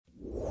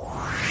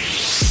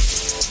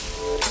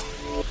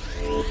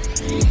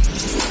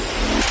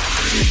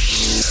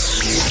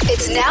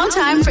now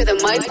time for the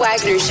Mike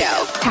Wagner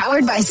Show,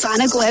 powered by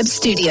Sonic Web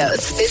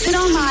Studios. Visit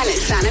online at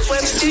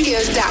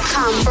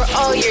sonicwebstudios.com for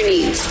all your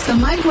needs. The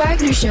Mike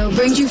Wagner Show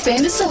brings you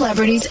famous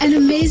celebrities and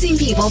amazing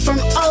people from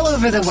all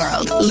over the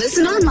world.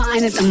 Listen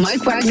online at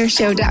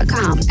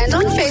themikewagnershow.com and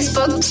on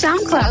Facebook,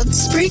 SoundCloud,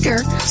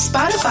 Spreaker,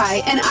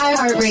 Spotify, and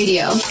iHeart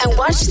Radio. And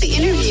watch the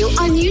interview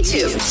on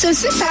YouTube. So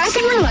sit back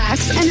and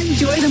relax and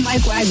enjoy the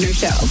Mike Wagner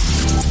Show.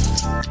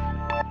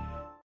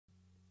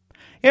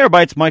 Hey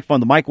everybody, it's Mike from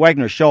the Mike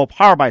Wagner Show,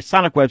 powered by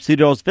Sonic Web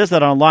Studios.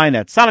 Visit online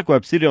at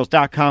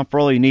sonicwebstudios.com for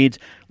all your needs.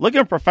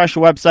 Looking at a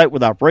professional website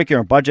without breaking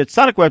your budget?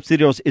 Sonic Web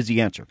Studios is the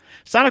answer.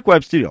 Sonic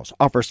Web Studios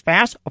offers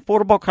fast,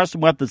 affordable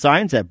custom web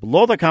designs at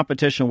below the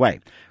competition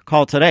rate.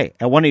 Call today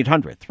at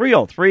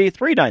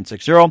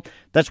 1-800-303-3960.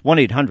 That's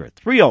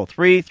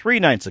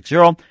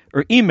 1-800-303-3960.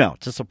 Or email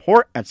to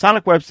support at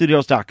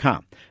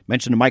sonicwebstudios.com.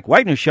 Mention the Mike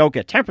Wagner Show,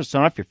 get 10%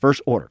 off your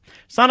first order.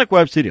 Sonic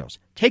Web Studios,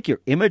 take your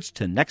image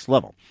to the next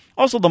level.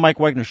 Also, the Mike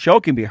Wagner Show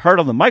can be heard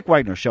on the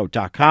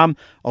MikeWagnerShow.com.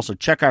 Also,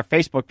 check our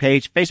Facebook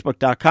page,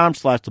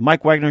 facebook.com/the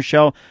Mike Wagner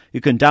Show.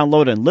 You can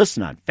download and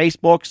listen on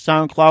Facebook,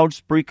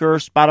 SoundCloud,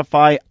 Spreaker,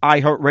 Spotify,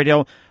 iHeart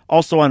Radio.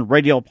 Also on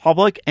Radio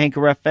Public,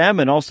 Anchor FM,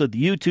 and also the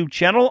YouTube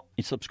channel.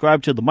 You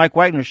subscribe to The Mike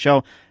Wagner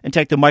Show and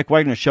take The Mike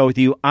Wagner Show with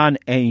you on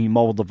a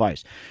mobile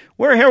device.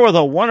 We're here with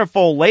a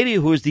wonderful lady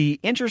who is the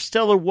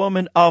Interstellar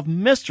Woman of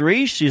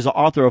Mystery. She's the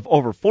author of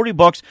over 40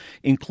 books,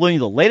 including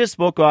the latest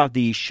book of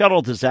the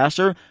shuttle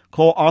disaster,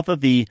 co-author of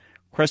the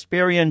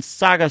Spreaker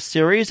Saga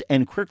series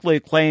and critically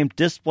acclaimed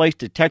Displaced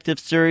Detective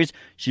Series.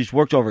 She's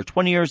worked over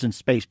 20 years in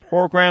space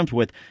programs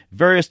with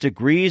various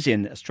degrees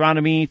in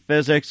astronomy,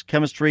 physics,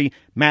 chemistry,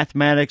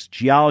 mathematics,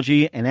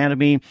 geology,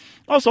 anatomy.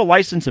 Also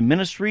licensed in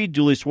ministry,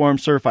 duly sworn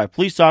certified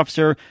police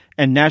officer,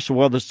 and National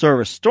Weather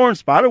Service storm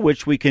spotter,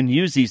 which we can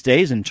use these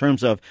days in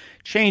terms of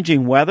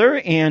changing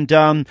weather. And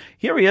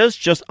here he is,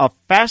 just a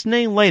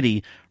fascinating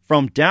lady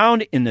from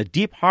down in the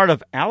deep heart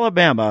of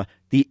Alabama,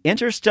 the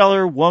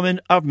Interstellar Woman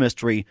of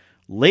Mystery.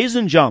 Ladies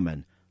and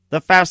gentlemen, the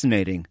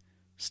fascinating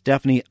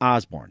Stephanie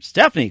Osborn.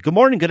 Stephanie, good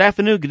morning, good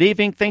afternoon, good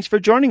evening. Thanks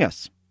for joining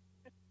us.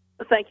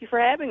 Thank you for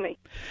having me.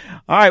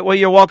 All right, well,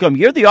 you're welcome.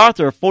 You're the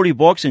author of 40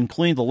 books,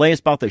 including the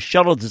latest about the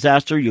shuttle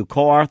disaster. You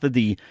co-authored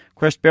the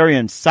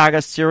Spreaker Saga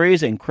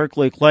series and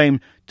critically acclaimed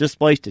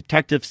Displaced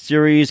Detective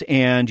series,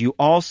 and you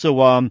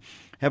also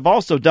have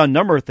also done a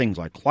number of things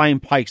like climb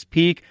Pikes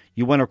Peak.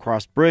 You went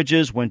across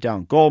bridges, went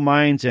down gold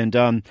mines,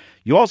 and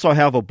you also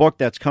have a book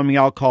that's coming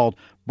out called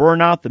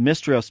Burnout, the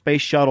Mystery of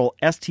Space Shuttle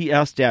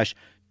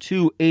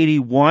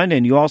STS-281,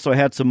 and you also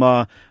had some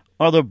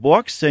other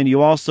books, and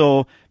you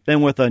also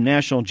been with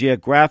National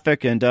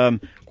Geographic and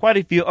quite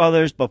a few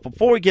others. But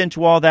before we get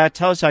into all that,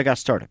 tell us how you got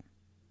started.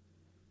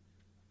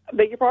 I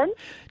beg your pardon?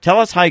 Tell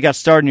us how you got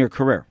started in your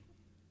career.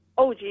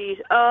 Oh, geez.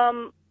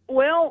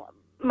 Well,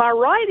 my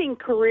writing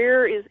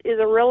career is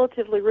a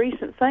relatively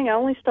recent thing. I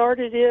only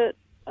started it.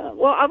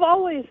 I've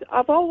always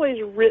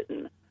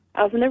written.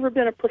 I've never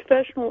been a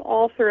professional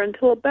author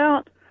until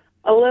about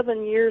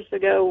 11 years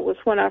ago was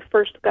when I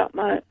first got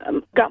my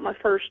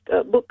first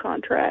book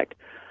contract.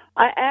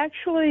 I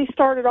actually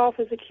started off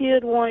as a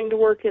kid wanting to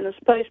work in a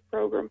space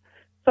program.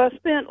 So I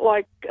spent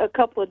like a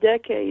couple of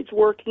decades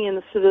working in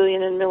the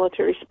civilian and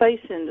military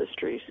space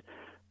industries.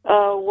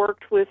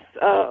 Worked with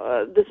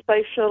the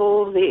Space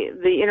Shuttle,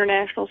 the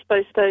International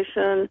Space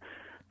Station,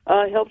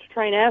 helped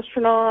train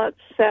astronauts,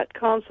 sat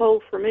console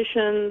for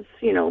missions,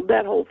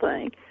 that whole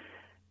thing.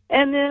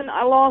 And then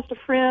I lost a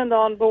friend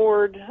on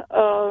board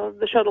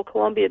the Shuttle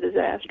Columbia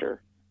disaster.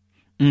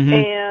 Mm-hmm.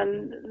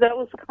 And that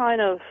was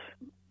kind of,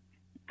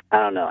 I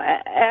don't know,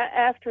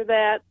 after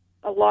that,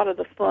 a lot of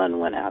the fun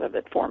went out of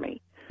it for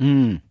me.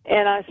 Mm.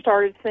 And I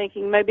started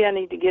thinking, maybe I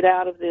need to get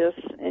out of this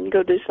and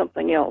go do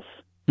something else.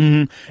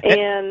 Mm-hmm.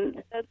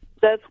 And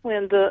that's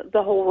when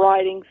the whole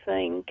writing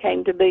thing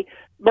came to be.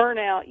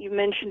 Burnout, you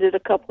mentioned it a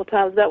couple of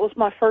times. That was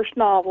my first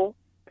novel.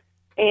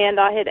 And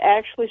I had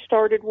actually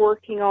started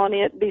working on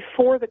it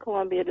before the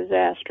Columbia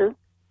disaster.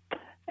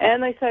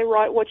 And they say,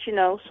 write what you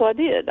know. So I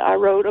did. I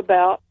wrote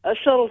about a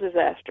shuttle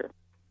disaster.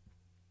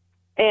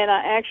 And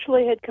I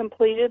actually had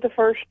completed the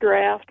first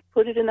draft,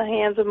 put it in the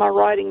hands of my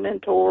writing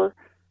mentor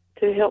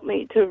to help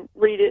me to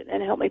read it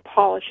and help me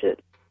polish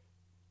it.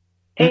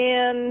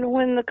 And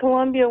when the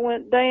Columbia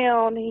went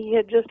down, he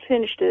had just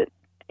finished it.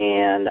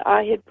 And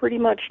I had pretty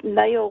much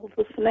nailed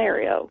the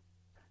scenario.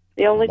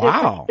 The only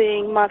difference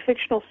being my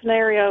fictional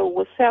scenario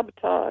was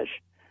sabotage,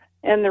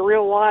 and the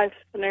real-life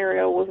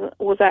scenario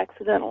was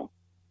accidental.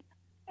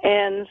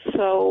 And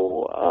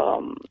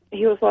so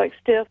he was like,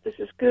 Steph, this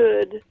is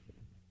good.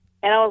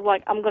 And I was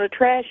like, I'm going to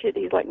trash it.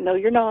 He's like, no,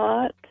 you're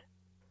not.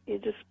 You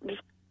just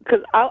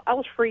because I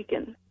was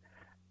freaking.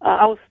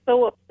 I was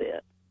so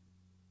upset.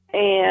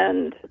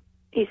 And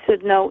he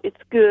said, no,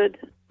 it's good.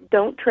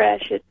 Don't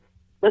trash it.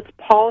 Let's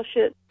polish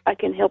it. I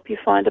can help you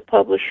find a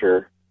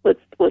publisher.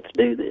 Let's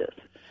do this.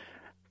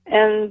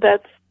 And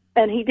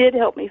he did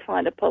help me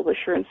find a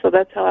publisher, and so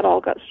that's how it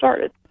all got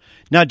started.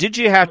 Now, did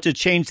you have to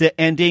change the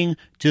ending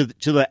to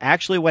the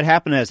actually what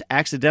happened as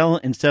accidental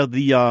instead of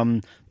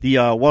the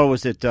what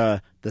was it,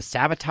 the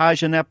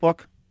sabotage in that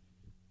book?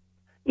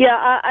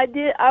 Yeah, I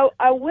did.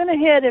 I went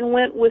ahead and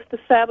went with the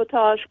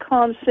sabotage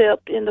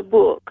concept in the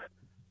book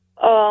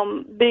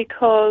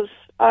because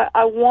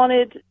I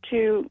wanted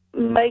to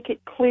make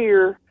it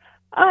clear.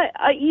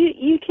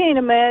 You can't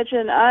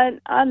imagine.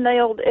 I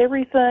nailed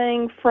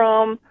everything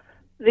from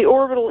the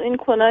orbital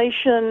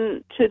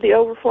inclination to the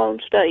overflown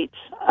states.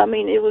 I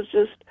mean, it was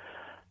just.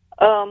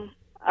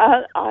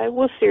 I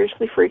was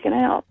seriously freaking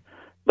out.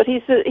 But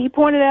he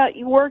pointed out,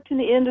 you worked in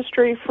the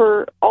industry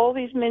for all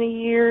these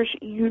many years.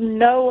 You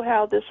know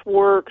how this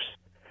works.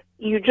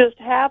 You just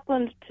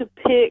happened to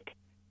pick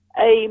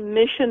a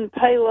mission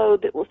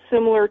payload that was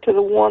similar to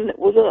the one that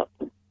was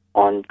up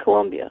on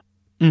Columbia.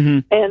 Mm-hmm.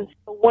 And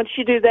once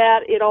you do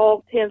that, it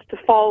all tends to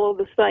follow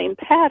the same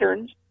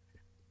patterns.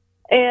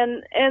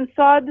 And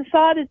so I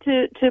decided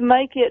to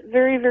make it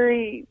very,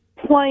 very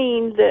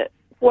plain that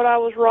what I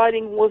was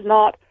writing was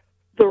not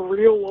the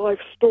real-life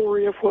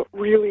story of what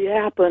really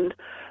happened,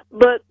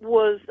 but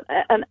was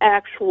an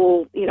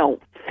actual,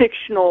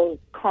 fictional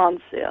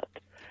concept.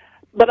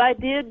 But I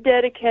did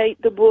dedicate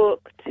the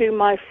book to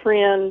my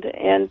friend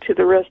and to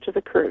the rest of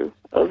the crew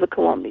of the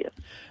Columbia.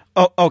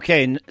 Oh,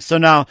 okay. So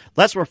now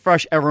let's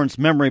refresh everyone's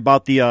memory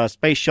about the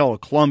Space Shuttle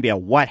Columbia,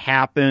 what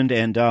happened,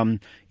 and, the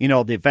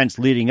events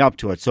leading up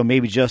to it. So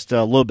maybe just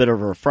a little bit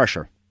of a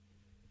refresher.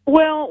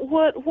 Well,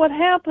 what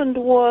happened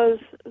was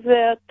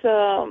that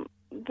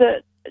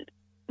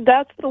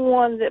that's the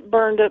one that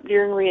burned up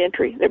during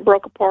reentry, that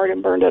broke apart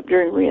and burned up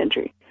during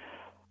reentry.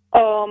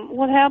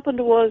 What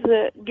happened was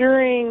that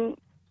during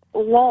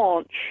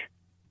launch,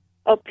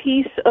 a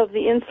piece of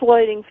the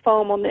insulating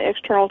foam on the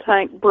external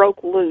tank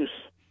broke loose,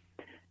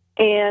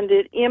 and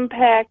it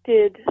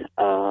impacted,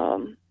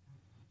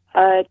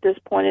 at this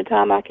point in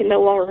time, I can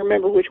no longer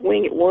remember which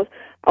wing it was.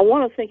 I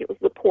want to think it was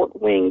the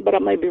port wing, but I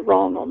may be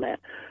wrong on that.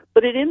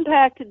 But it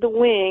impacted the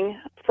wing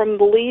from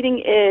the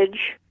leading edge,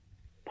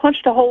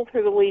 punched a hole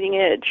through the leading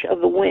edge of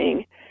the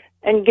wing,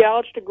 and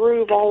gouged a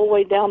groove all the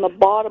way down the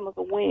bottom of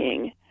the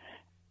wing.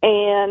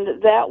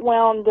 And that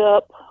wound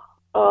up,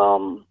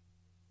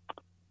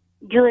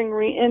 during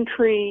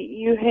reentry,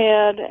 you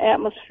had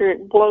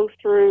atmospheric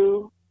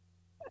blow-through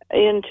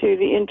into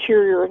the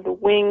interior of the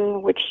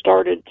wing, which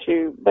started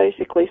to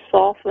basically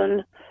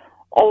soften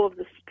all of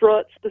the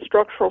struts, the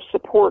structural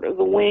support of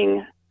the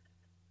wing.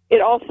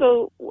 It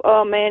also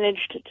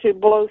managed to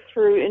blow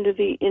through into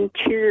the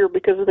interior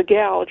because of the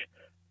gouge,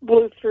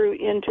 blew through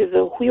into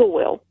the wheel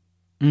well,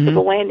 to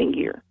the landing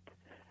gear.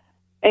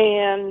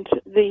 And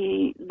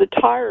the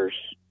tires,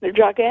 they're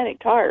gigantic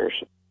tires,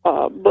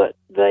 but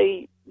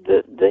the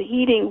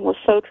heating was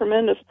so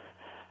tremendous.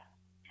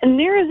 And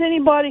near as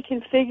anybody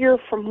can figure,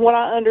 from what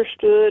I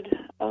understood,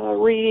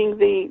 reading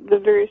the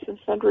various and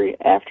sundry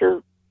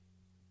after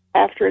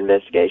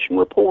investigation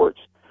reports,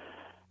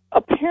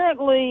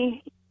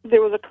 apparently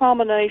there was a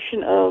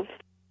combination of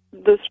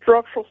the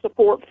structural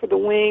support for the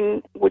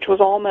wing, which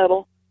was all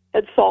metal,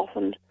 had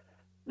softened.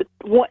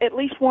 At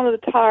least one of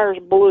the tires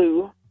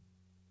blew,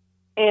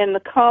 and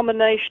the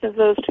combination of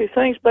those two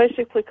things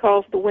basically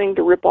caused the wing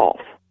to rip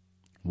off.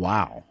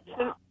 Wow.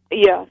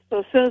 Yeah, so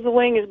as soon as the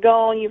wing is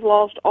gone, you've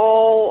lost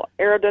all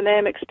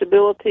aerodynamic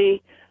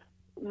stability.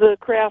 The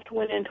craft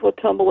went into a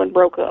tumble and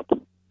broke up.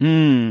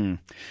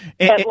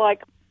 At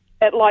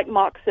like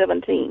Mach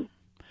 17.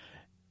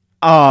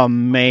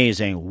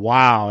 Amazing.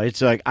 Wow.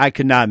 It's like I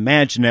could not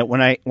imagine it.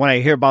 When I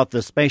hear about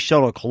the Space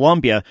Shuttle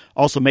Columbia,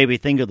 also made me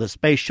think of the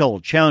Space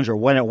Shuttle Challenger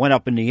when it went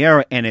up in the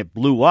air and it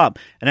blew up.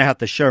 And I have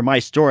to share my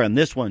story on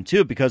this one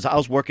too, because I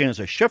was working as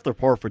a shift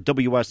reporter for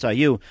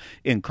WSIU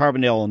in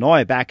Carbondale,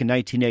 Illinois back in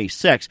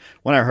 1986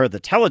 when I heard the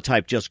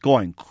teletype just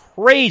going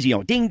crazy,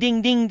 ding,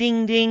 ding, ding,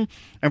 ding, ding.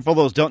 And for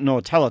those who don't know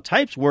what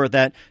teletypes were,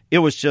 that it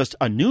was just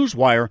a news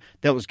wire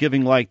that was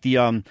giving like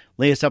the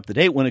latest up to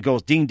date. When it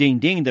goes ding, ding,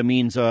 ding, that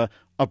means a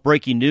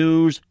breaking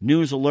news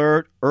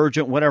alert,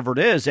 urgent, whatever it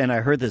is. And I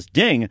heard this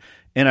ding,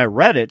 and I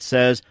read it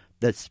says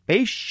that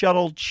Space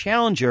Shuttle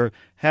Challenger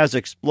has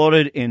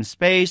exploded in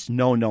space,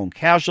 no known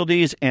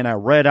casualties. And I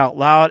read out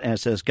loud, and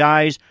it says,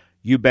 guys,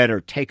 you better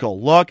take a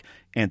look.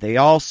 And they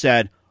all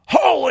said,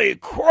 holy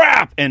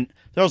crap! And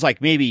there was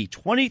like maybe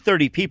 20,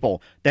 30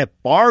 people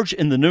that barged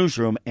in the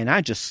newsroom, and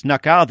I just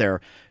snuck out of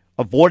there,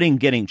 avoiding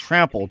getting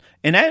trampled.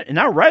 And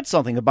I read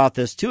something about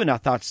this too, and I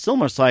thought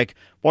similar. It's like,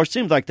 well, it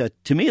seems like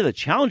to me, the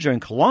Challenger and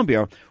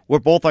Columbia were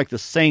both like the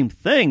same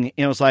thing.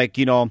 And it was like,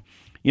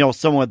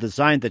 someone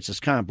designed that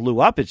just kind of blew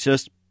up. It's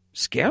just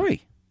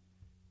scary.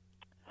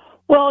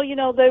 Well,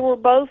 they were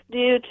both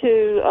due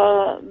to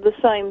the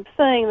same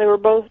thing. They were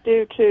both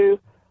due to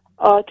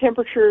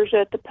temperatures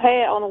at the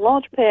pad, on the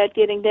launch pad,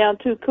 getting down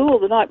too cool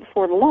the night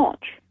before the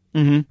launch.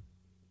 Mm-hmm.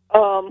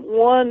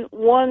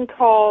 One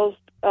caused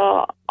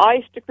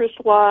ice to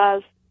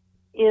crystallize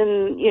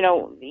in,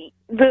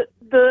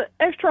 the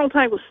external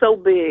tank was so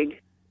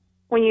big.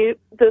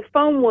 The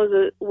foam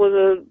was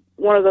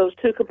one of those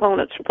two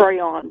component spray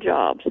on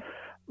jobs,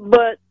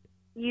 but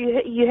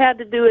you had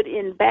to do it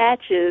in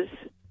batches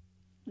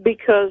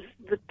because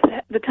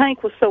the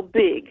tank was so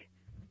big,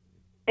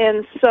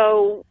 and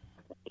so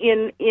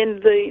in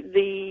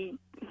the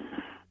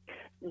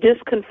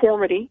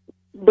disconformity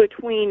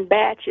between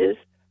batches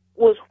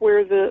was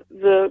where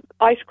the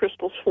ice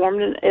crystals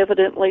formed and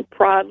evidently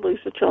pried loose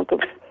a chunk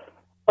of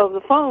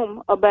the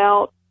foam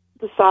about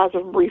the size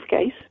of a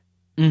briefcase.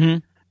 Mm-hmm.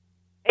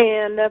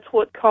 And that's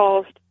what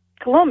caused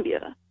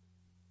Columbia.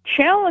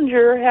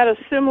 Challenger had a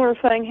similar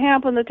thing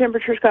happen. The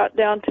temperatures got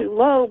down too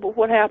low, but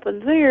what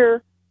happened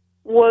there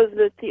was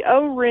that the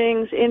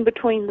O-rings in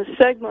between the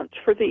segments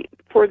for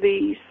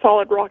the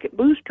solid rocket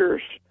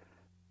boosters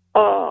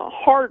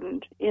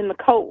hardened in the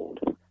cold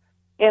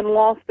and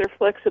lost their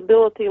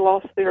flexibility,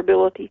 lost their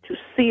ability to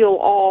seal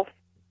off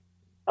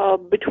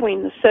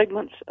between the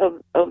segments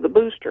of the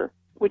booster,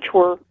 which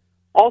were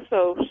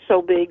also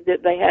so big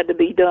that they had to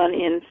be done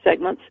in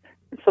segments,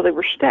 and so they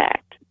were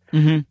stacked.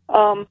 Mm-hmm.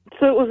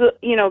 So it was,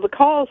 the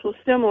cause was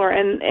similar,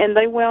 and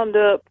they wound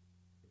up,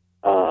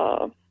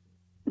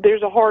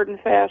 there's a hard and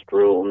fast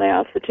rule now.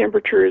 If the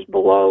temperature is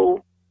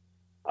below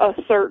a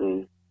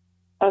certain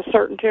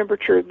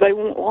temperature, they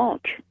won't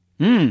launch.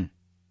 Mm.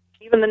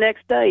 Even the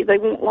next day, they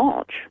won't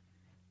launch.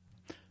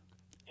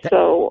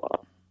 So,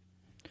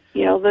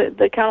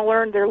 they kind of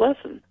learned their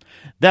lesson.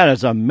 That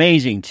is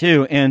amazing,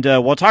 too. And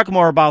we'll talk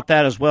more about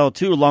that as well,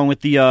 too, along with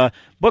the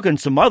book and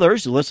some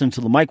others. Listen to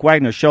the Mike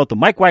Wagner Show at the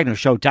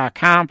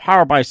MikeWagnerShow.com,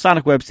 powered by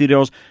Sonic Web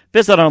Studios.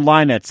 Visit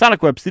online at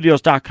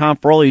SonicWebStudios.com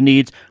for all your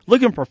needs.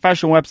 Looking for a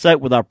professional website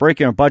without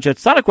breaking your budget?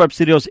 Sonic Web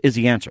Studios is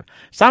the answer.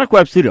 Sonic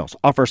Web Studios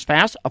offers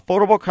fast,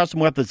 affordable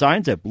custom web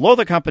designs that blow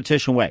the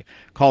competition away.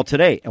 Call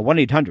today at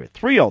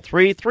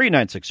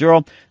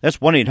 1-800-303-3960. That's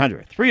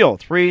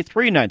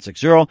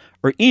 1-800-303-3960.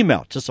 Or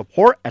email to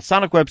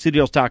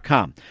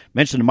support@SonicWebStudios.com.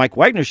 Mention the Mike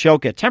Wagner Show.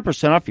 Get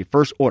 10% off your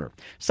first order.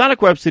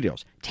 Sonic Web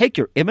Studios. Take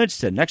your image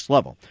to the next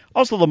level.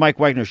 Also, the Mike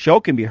Wagner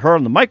Show can be heard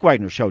on the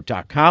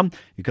MikeWagnerShow.com.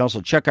 You can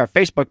also check our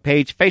Facebook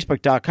page,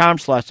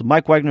 Facebook.com/The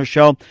Mike Wagner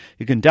Show.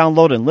 You can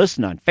download and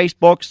listen on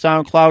Facebook,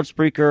 SoundCloud,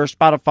 Spreaker,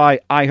 Spotify,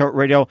 iHeart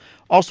Radio.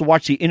 Also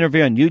watch the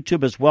interview on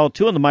YouTube as well,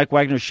 too, on the Mike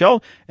Wagner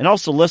Show. And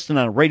also listen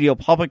on Radio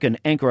Public and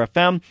Anchor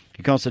FM.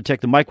 You can also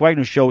take the Mike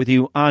Wagner Show with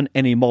you on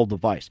any mobile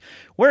device.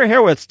 We're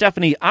here with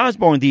Stephanie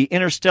Osborn, the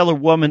Interstellar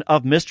Woman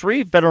of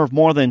Mystery, veteran of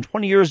more than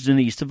 20 years in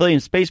the civilian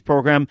space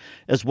program,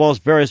 as well as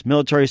various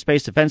military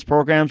space defense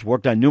programs,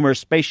 worked on numerous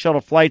space shuttle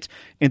flights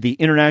in the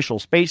International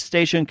Space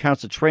Station,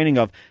 counts the training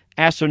of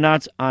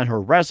astronauts on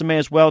her resume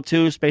as well,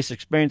 too. Space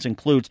experience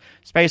includes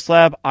Space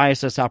Lab,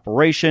 ISS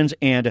operations,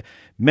 and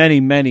many,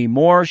 many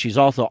more. She's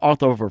also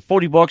author of over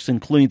 40 books,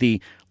 including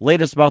the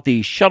latest about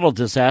the shuttle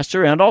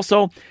disaster, and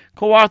also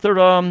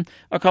co-authored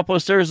a couple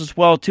of series as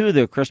well, too,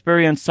 the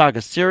Crisperian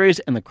Saga series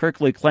and the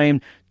critically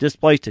acclaimed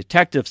Displaced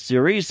Detective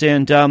series.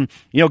 And,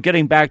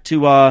 getting back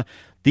to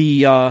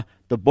the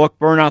book,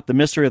 Burnout, the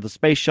Mystery of the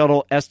Space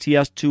Shuttle,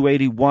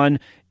 STS-281.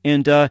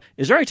 And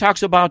is there any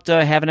talks about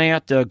having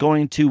that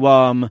going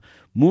to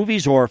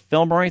movies or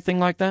film or anything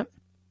like that?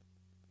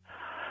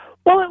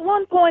 Well, at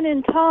one point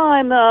in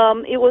time,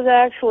 it was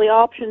actually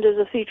optioned as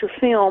a feature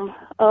film,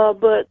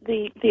 but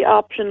the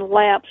option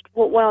lapsed.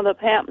 What wound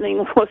up happening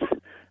was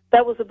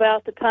that was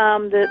about the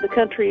time that the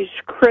country's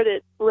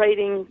credit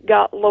rating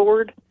got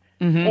lowered,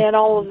 and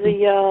all of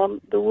the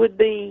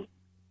would-be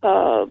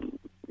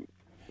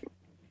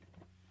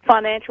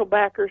financial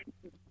backers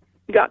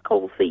got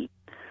cold feet.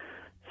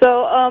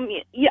 So,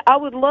 I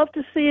would love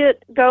to see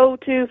it go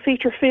to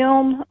feature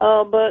film,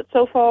 but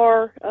so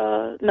far,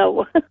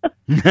 no.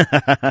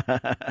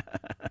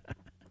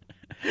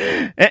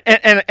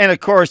 and of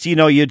course,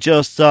 you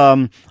just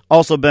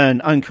also been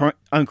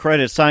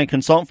uncredited science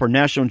consultant for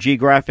National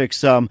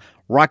Geographic's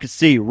Rocket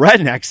City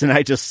Rednecks, and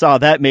I just saw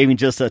that. Maybe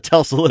just tell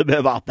us a little bit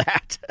about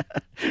that.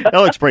 That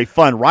looks pretty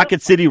fun.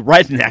 Rocket City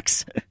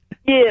Rednecks.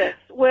 Yes.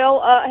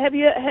 Well,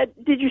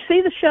 did you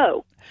see the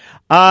show?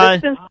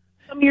 It's been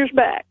some years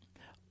back.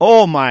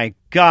 Oh, my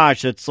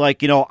gosh. It's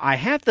like, I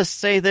have to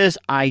say this.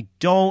 I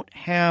don't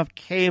have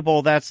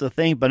cable. That's the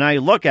thing. But now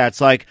you look at it,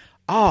 it's like,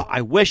 oh,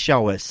 I wish I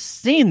was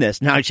seen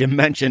this now that you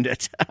mentioned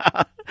it.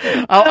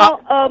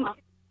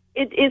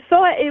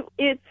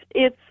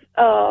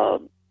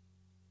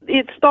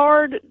 It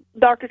starred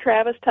Dr.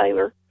 Travis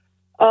Taylor.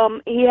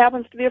 He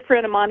happens to be a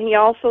friend of mine. He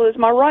also is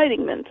my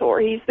writing mentor.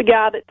 He's the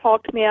guy that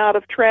talked me out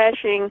of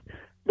trashing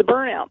the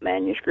Burnout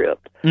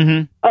manuscript.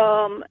 And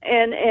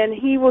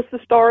he was the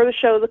star of the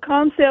show. The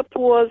concept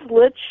was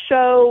let's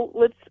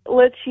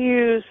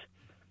use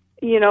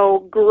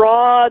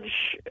garage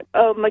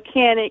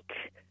mechanic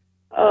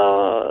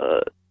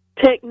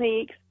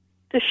techniques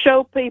to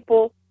show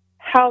people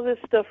how this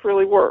stuff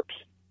really works,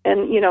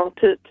 and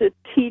to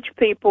teach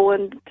people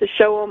and to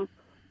show them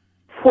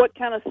what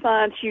kind of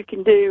science you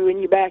can do in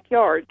your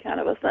backyard, kind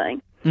of a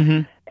thing.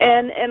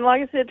 And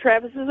like I said,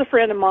 Travis is a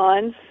friend of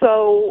mine,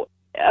 so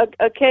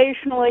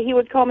occasionally he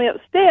would call me up,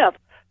 Steph,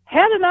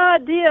 had an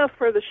idea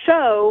for the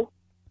show.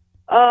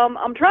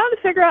 I'm trying to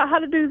figure out how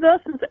to do this,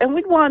 and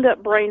we'd wind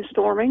up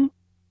brainstorming.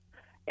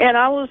 And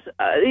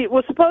it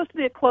was supposed to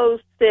be a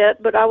closed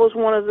set, but I was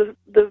one of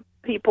the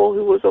people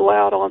who was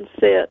allowed on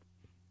set,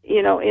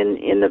 in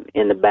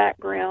the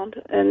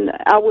background, and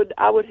I would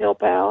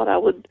help out. I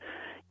would,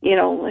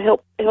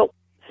 help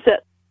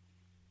set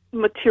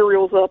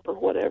materials up or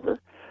whatever.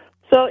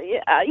 So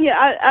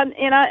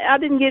I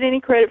didn't get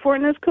any credit for it,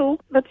 and that's cool.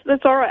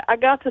 That's all right. I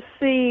got to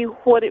see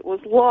what it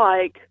was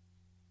like,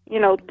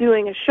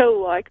 doing a show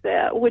like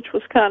that, which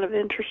was kind of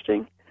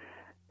interesting,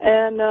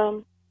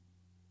 and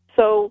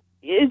so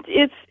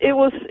it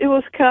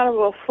was kind of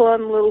a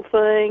fun little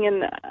thing,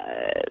 and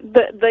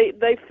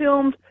they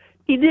filmed.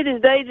 He did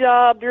his day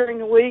job during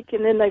the week,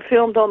 and then they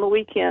filmed on the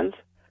weekends.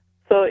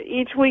 So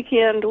each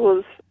weekend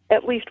was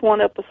at least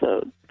one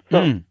episode.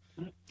 So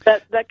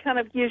that kind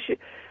of gives you.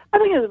 I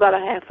think it was about a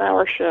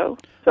half-hour show.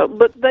 So,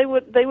 but they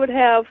would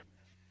have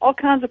all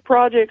kinds of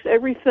projects,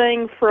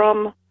 everything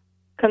from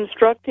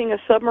constructing a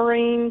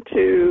submarine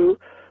to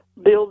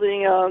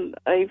building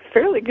a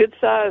fairly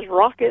good-sized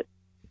rocket.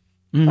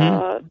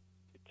 To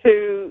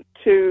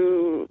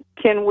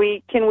can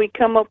we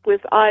come up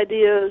with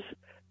ideas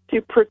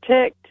to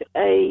protect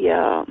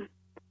a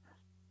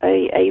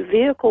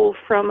vehicle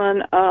from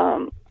an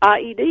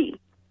IED?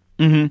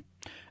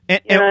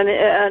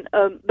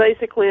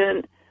 Basically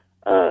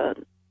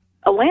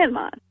a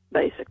landmine,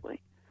 basically.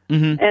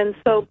 And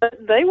so, but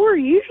they were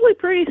usually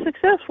pretty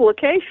successful.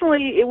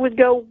 Occasionally, it would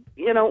go,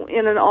 in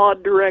an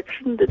odd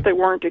direction that they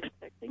weren't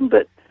expecting.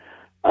 But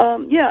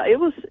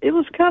it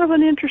was kind of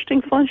an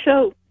interesting, fun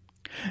show.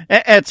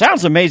 It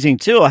sounds amazing,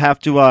 too. I'll have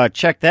to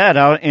check that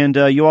out. And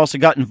you also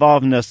got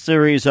involved in a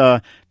series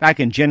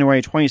back in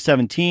January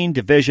 2017,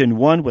 Division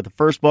 1, with the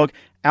first book,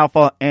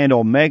 Alpha and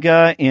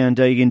Omega. And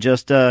you can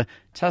just tell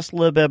us a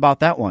little bit about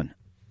that one.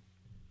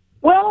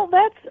 Well,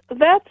 that's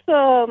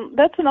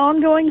an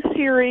ongoing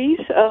series.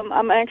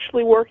 I'm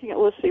actually working at,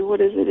 let's see,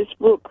 what is it? It's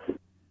book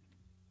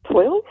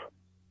 12?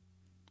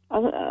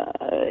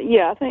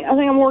 I think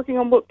I'm working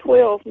on book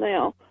 12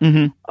 now.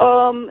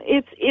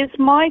 It's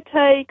my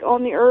take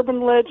on the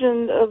urban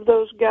legend of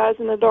those guys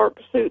in the dark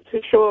suits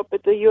who show up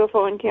at the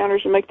UFO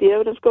encounters and make the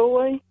evidence go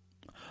away.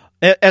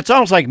 It's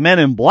almost like Men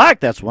in Black.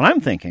 That's what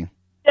I'm thinking.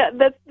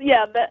 It's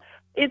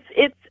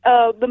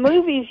the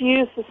movies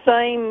use the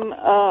same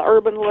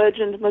urban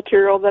legend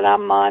material that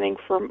I'm mining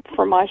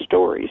for my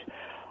stories.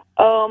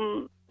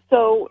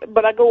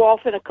 But I go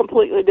off in a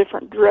completely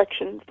different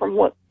direction from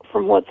what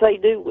they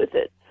do with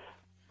it.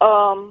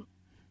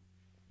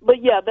 But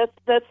yeah, that's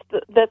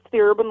the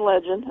urban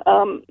legend.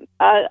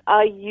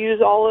 I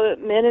use all of it: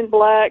 Men in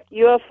Black,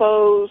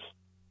 UFOs.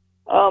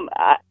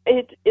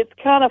 It's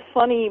kind of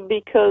funny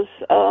because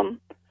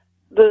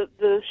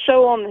the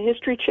show on the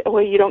History Channel.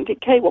 Well, you don't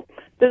get cable.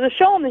 There's a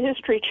show on the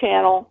History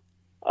Channel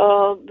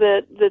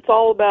that's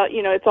all about.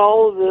 It's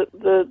all of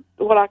the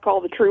what I call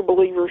the true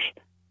believers.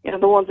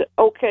 The ones that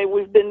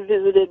we've been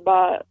visited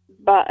by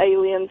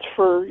aliens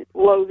for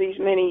these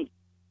many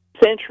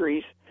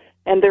centuries,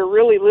 and they're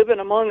really living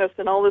among us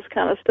and all this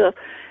kind of stuff.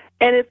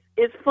 And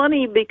it's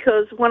funny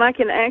because when I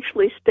can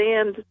actually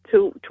stand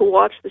to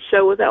watch the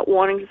show without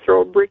wanting to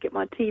throw a brick at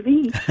my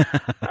TV,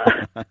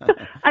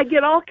 I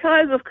get all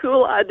kinds of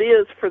cool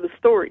ideas for the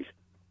stories.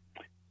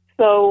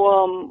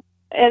 So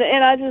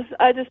and I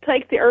just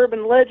take the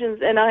urban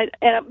legends and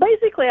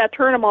basically I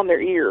turn them on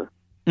their ear.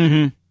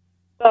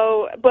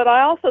 So, but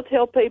I also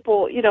tell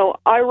people,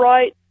 I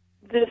write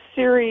this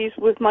series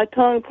with my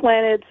tongue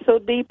planted so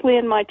deeply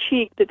in my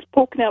cheek that's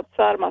poking out the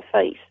side of my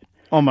face.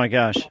 Oh my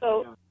gosh!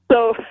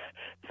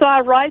 So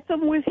I write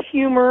them with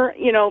humor.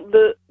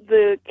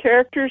 The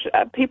characters.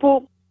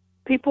 People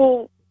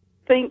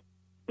think,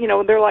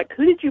 they're like,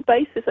 "Who did you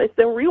base this? It's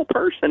a real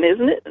person,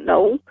 isn't it?"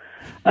 No,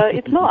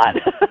 it's not.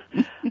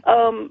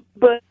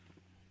 But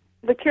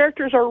the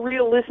characters are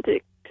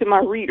realistic to my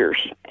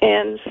readers,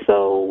 and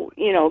so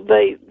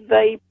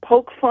they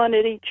poke fun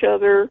at each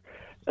other.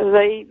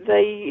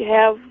 They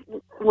have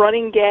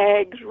running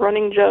gags,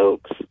 running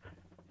jokes,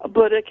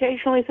 but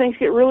occasionally things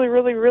get really,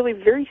 really, really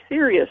very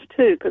serious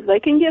too, because they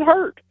can get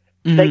hurt,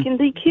 they can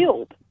be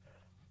killed.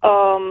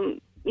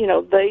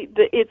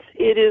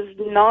 It is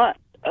not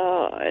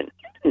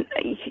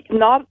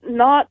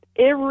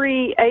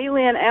every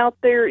alien out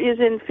there is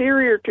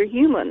inferior to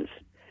humans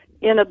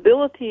in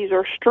abilities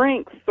or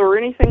strength or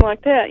anything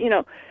like that,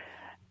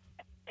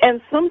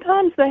 And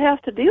sometimes they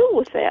have to deal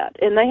with that,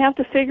 and they have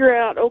to figure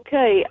out,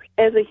 okay,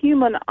 as a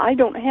human, I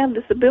don't have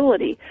this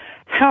ability.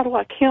 How do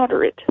I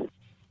counter it?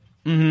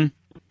 And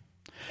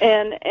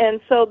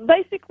so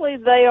basically,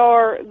 they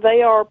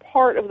are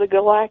part of the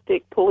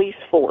galactic police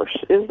force,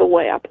 is the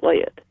way I play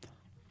it.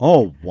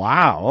 Oh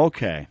wow!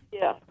 Okay.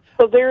 Yeah.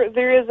 So there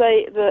is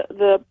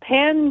the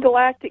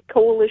Pan-Galactic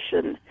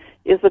Coalition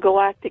is the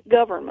galactic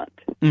government.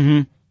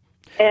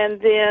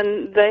 And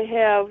then they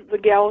have the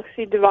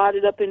galaxy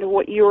divided up into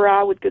what you or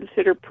I would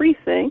consider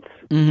precincts,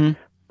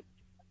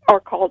 are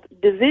called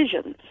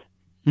divisions.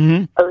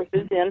 Earth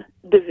is in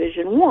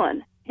Division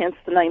 1, hence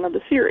the name of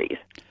the series.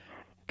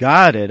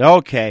 Got it.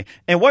 Okay.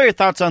 And what are your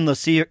thoughts on the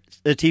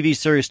TV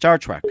series Star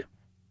Trek?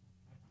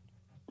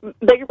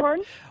 Beg your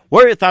pardon?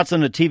 What are your thoughts on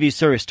the TV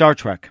series Star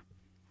Trek?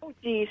 Oh,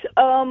 geez.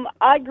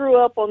 I grew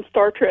up on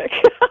Star Trek.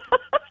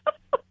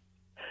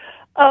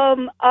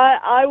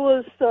 I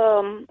was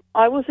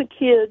a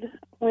kid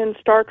when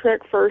Star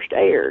Trek first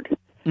aired,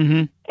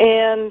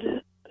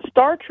 and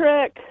Star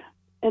Trek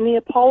and the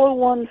Apollo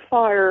 1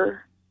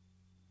 fire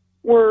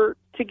were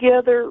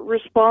together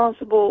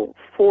responsible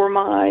for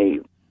my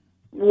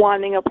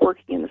winding up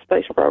working in the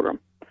space program.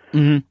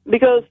 Mm-hmm.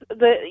 Because,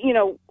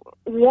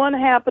 one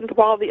happened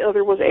while the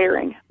other was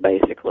airing,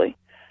 basically.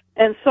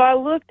 And so I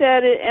looked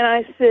at it and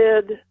I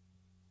said,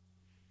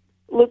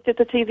 looked at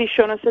the TV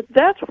show and I said,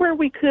 that's where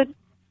we could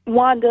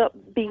wind up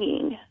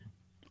being.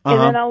 Uh-huh.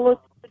 And then I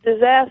looked at the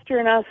disaster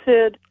and I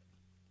said,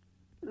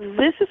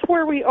 this is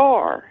where we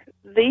are.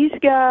 These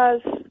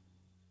guys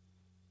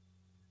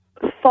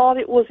thought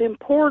it was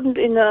important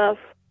enough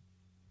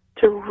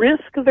to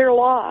risk their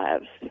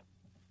lives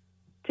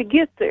to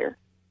get there.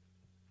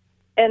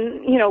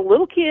 And,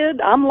 little kid,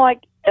 I'm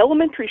like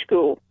elementary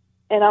school,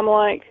 and I'm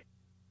like,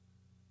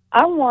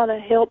 I want to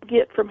help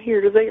get from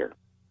here to there.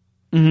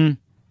 Mm-hmm.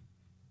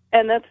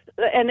 And that's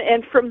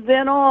and from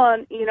then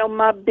on,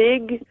 my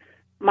big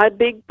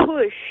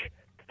push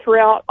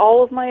throughout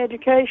all of my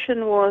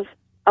education was,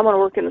 I'm going to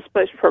work in the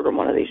space program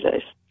one of these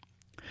days.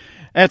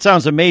 That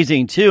sounds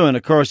amazing too, and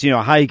of course,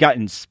 how you got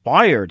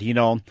inspired.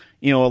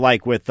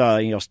 Like with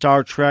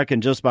Star Trek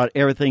and just about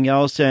everything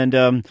else.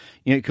 And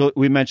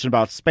we mentioned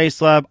about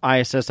Space Lab,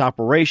 ISS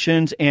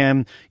operations,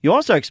 and you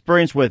also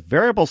experienced with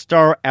variable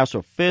star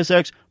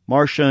astrophysics,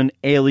 Martian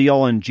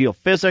alien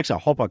geophysics. I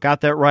hope I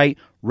got that right.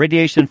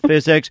 Radiation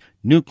physics,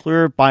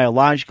 nuclear,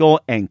 biological,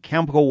 and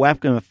chemical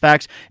weapon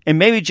effects. And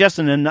maybe just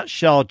in a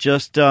nutshell,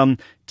 just tell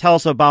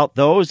us about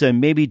those,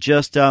 and maybe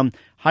just how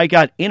you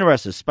got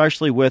interested,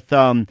 especially with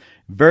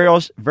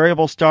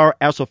variable star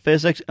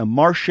astrophysics and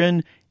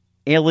Martian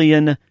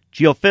alien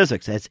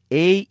geophysics. That's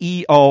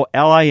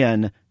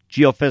AEOLIN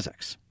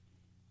geophysics.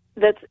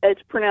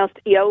 It's pronounced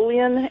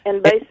Aeolian,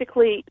 and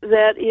basically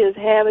that is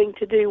having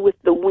to do with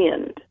the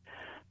wind.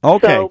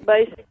 Okay. So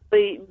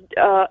basically,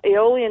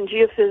 Aeolian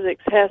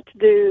geophysics has to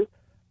do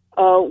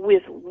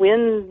with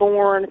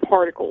wind-borne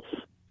particles.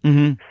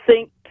 Mm-hmm.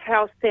 Think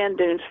how sand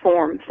dunes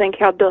form. Think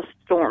how dust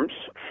storms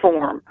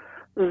form.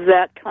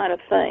 That kind of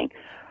thing.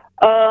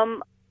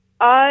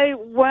 I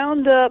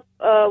wound up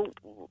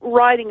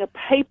writing a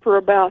paper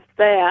about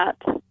that,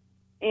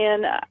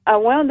 and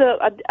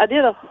I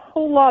did a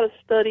whole lot of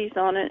studies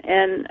on it,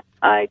 and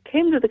I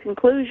came to the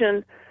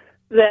conclusion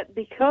that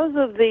because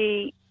of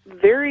the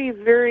very,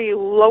 very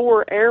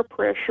lower air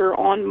pressure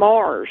on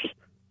Mars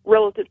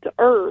relative to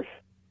Earth,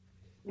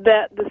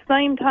 that the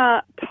same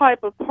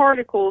type of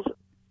particles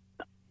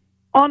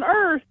on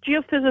Earth,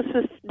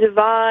 geophysicists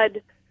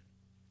divide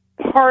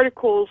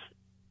particles,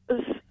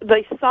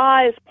 they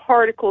size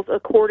particles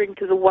according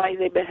to the way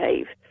they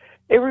behave,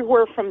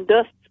 everywhere from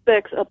dust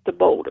specks up to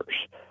boulders.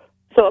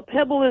 So a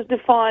pebble is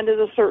defined as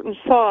a certain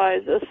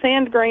size, a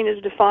sand grain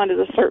is defined as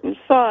a certain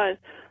size,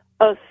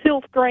 a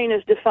silt grain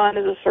is defined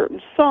as a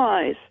certain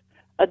size,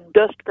 a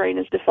dust grain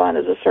is defined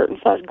as a certain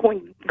size,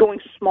 going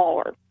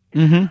smaller.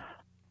 Mm-hmm.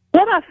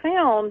 What I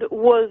found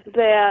was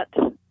that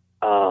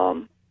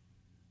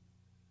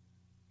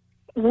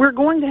we're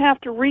going to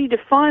have to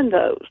redefine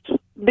those,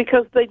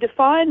 because they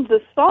defined the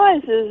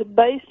sizes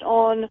based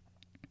on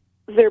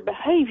their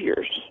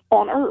behaviors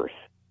on Earth.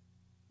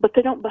 But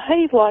they don't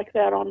behave like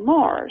that on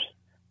Mars,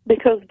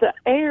 because the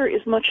air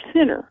is much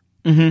thinner.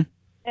 Mm-hmm.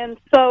 And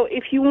so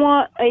if you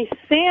want a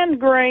sand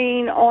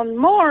grain on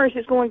Mars,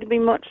 it's going to be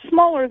much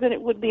smaller than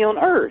it would be on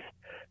Earth,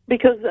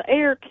 because the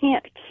air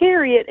can't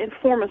carry it and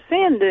form a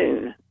sand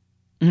dune,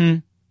 mm-hmm.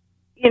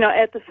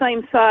 At the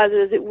same size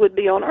as it would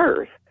be on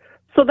Earth.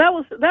 So that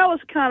was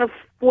kind of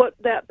what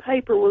that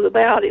paper was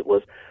about. It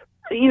was,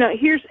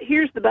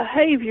 here's the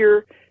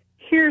behavior,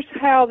 here's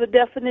how the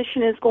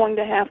definition is going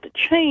to have to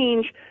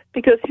change,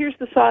 because here's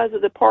the size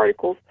of the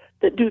particles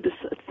that do the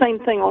same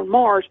thing on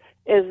Mars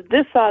as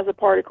this size of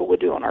particle would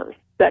do on Earth,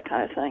 that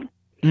kind of thing.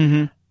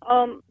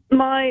 Mm-hmm.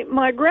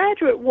 My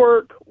graduate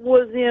work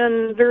was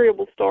in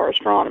variable star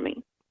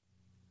astronomy,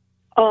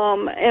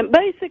 and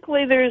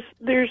basically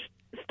there's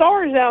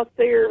stars out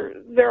there.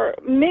 There are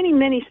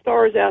many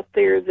stars out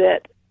there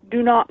that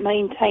do not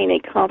maintain a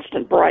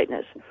constant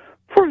brightness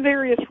for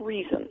various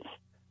reasons.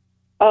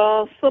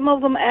 Some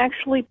of them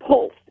actually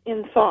pulse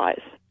in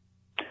size.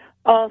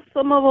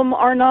 Some of them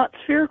are not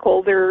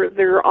spherical;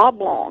 they're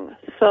oblong.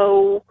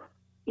 So,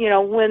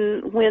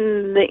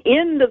 when the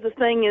end of the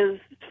thing is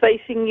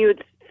facing you,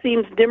 it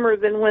seems dimmer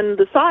than when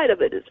the side of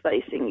it is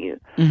facing you.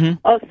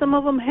 Mm-hmm. Some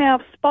of them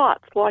have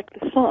spots like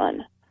the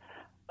sun.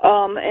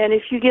 And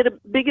if you get a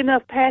big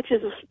enough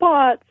patches of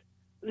spots,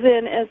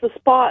 then as the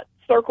spot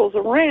circles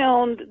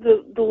around,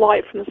 the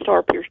light from the star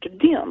appears to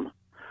dim.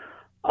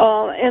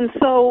 And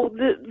so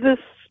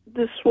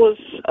this was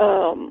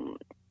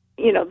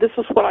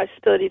what I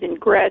studied in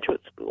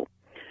graduate school.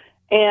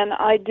 And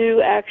I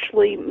do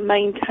actually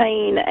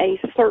maintain a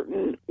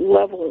certain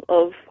level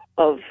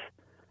of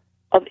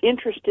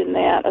interest in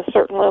that, a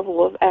certain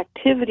level of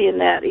activity in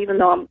that, even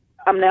though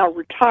I'm now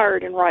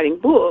retired and writing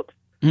books.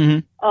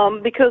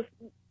 Mm-hmm. Because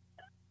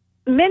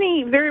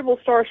many variable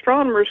star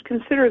astronomers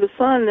consider the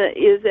sun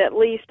is at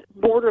least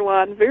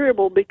borderline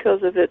variable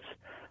because of the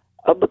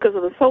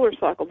solar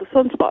cycle, the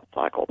sunspot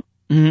cycle.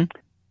 Mm-hmm.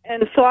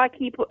 And so I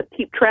keep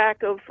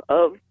track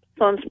of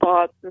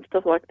sunspots and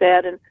stuff like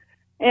that, and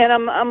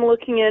I'm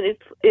looking at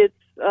it's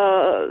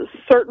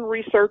certain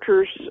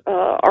researchers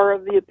are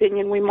of the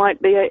opinion we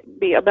might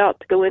be about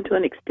to go into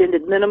an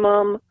extended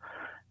minimum,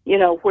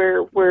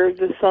 where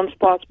the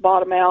sunspots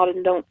bottom out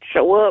and don't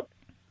show up,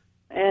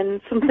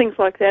 and some things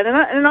like that.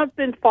 And I've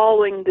been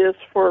following this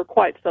for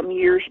quite some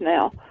years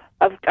now.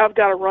 I've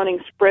got a running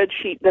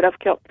spreadsheet that I've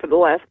kept for the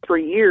last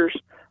 3 years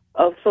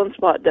of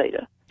sunspot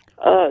data.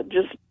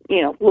 Just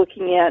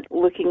looking at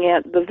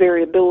the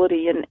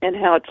variability and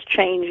how it's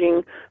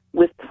changing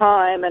with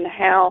time, and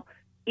how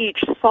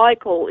each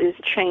cycle is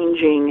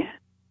changing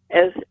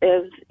as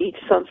each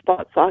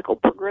sunspot cycle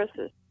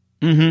progresses.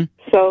 Mm-hmm.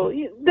 So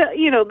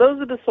those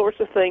are the sorts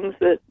of things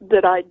that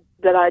I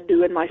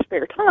do in my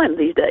spare time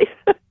these days.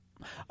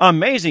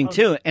 Amazing,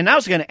 too. And I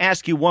was going to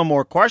ask you one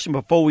more question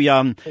before we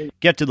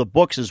get to the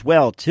books as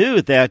well,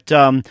 too, that,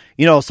 some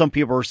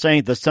people are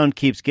saying the sun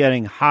keeps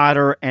getting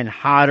hotter and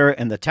hotter,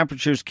 and the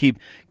temperatures keep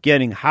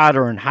getting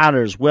hotter and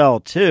hotter as well,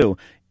 too.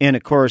 And,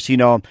 of course,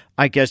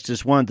 I guess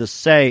just wanted to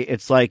say,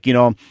 it's like,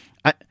 I'm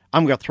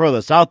going to throw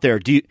this out there.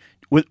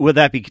 Would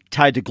that be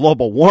tied to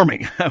global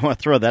warming? I want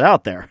to throw that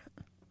out there.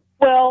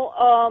 Well,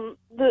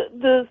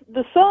 the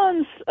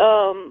sun's...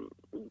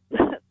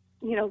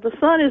 the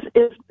sun is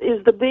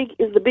the big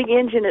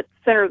engine at the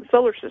center of the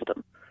solar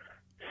system.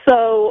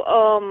 So,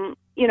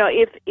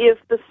 if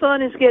the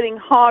sun is getting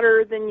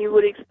hotter, then you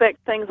would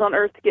expect things on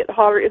Earth to get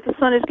hotter. If the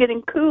sun is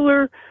getting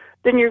cooler,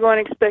 then you're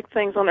going to expect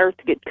things on Earth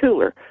to get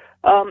cooler.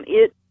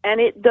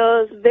 It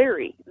does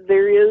vary.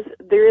 There is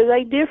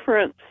a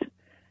difference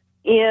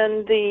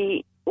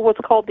in what's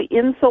called the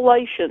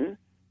insulation.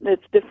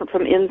 That's different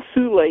from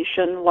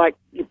insulation, like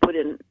you put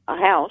in a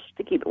house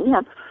to keep it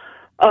warm.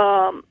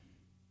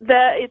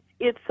 That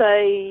it's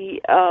the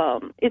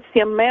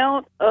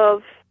amount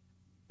of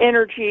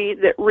energy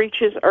that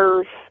reaches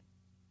Earth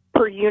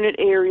per unit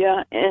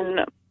area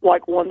in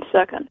like 1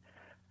 second.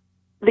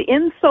 The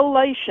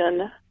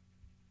insolation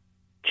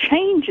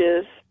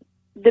changes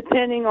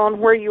depending on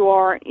where you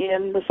are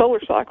in the solar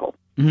cycle.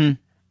 Mm-hmm.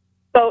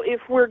 So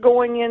if we're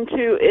going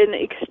into an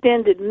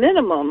extended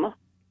minimum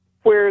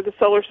where the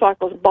solar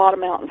cycles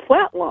bottom out and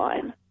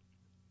flatline,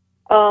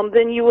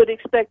 then you would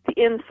expect the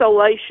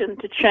insolation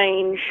to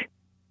change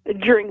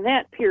during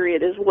that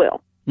period as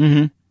well.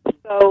 Mm-hmm.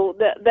 So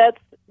that's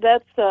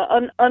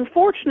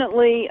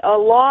unfortunately a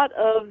lot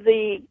of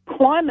the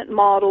climate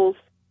models.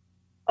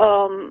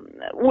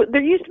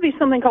 There used to be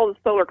something called the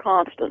solar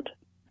constant,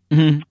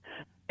 mm-hmm.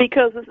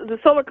 because the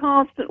solar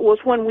constant was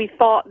when we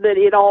thought that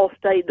it all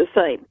stayed the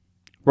same,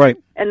 right?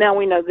 And now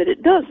we know that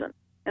it doesn't.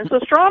 And so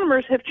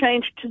astronomers have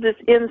changed to this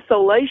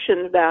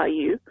insolation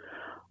value,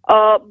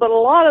 but a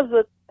lot of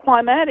the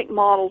climatic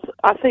models,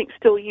 I think,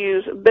 still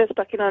use, best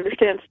I can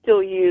understand,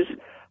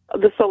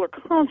 the solar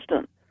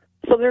constant.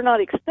 So they're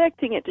not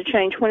expecting it to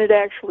change when it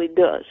actually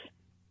does.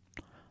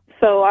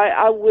 So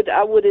I would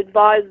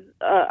advise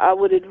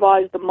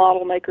the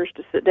model makers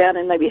to sit down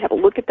and maybe have a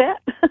look at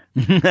that.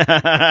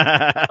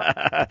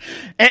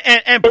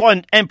 and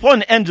put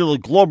an end to the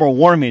global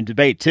warming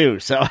debate too.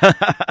 So.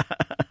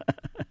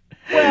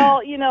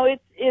 Well,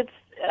 it's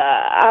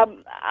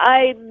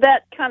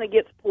that kind of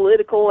gets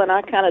political, and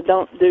I kind of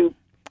don't do.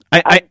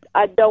 I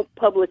don't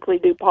publicly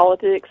do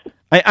politics.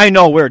 I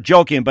know we're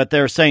joking, but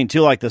they're saying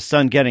too, like the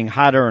sun getting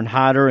hotter and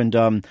hotter, and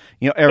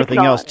everything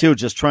else too,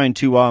 just trying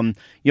to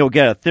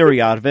get a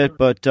theory out of it.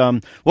 But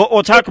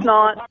we'll talk. It's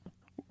not.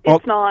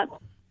 It's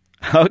not.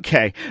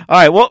 Okay. All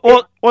right.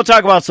 We'll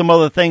talk about some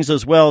other things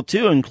as well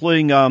too,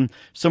 including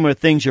some of the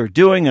things you're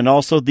doing, and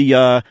also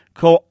the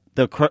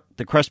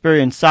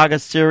Cresperian Saga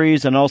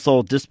series, and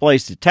also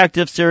Displaced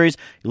Detective Series.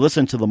 You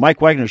listen to The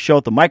Mike Wagner Show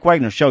at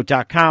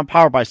themikewagnershow.com,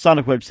 powered by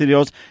Sonic Web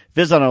Studios.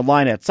 Visit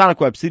online at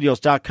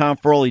sonicwebstudios.com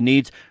for all your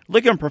needs.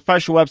 Look at a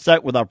professional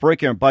website without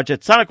breaking your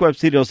budget. Sonic Web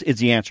Studios is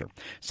the answer.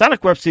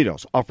 Sonic Web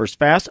Studios offers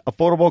fast,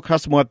 affordable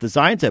custom web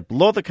designs at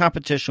below the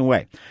competition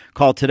way.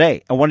 Call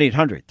today at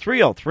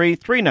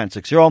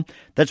 1-800-303-3960.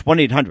 That's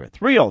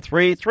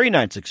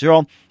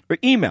 1-800-303-3960. Or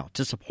email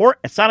to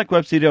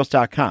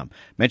support@sonicwebstudios.com.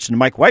 Mention the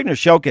Mike Wagner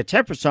Show. Get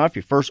 10% off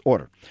your first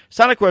order.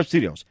 Sonic Web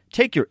Studios.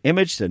 Take your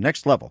image to the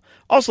next level.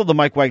 Also, the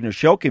Mike Wagner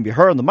Show can be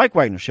heard on the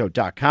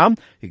MikeWagnerShow.com.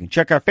 You can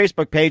check our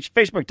Facebook page,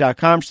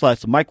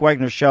 Facebook.com/The Mike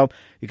Wagner Show.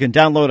 You can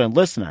download and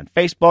listen on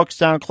Facebook,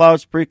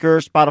 SoundCloud,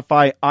 Spreaker,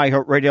 Spotify,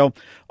 iHeart Radio.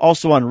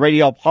 Also on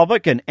Radio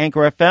Public and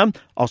Anchor FM.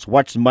 Also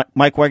watch the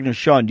Mike Wagner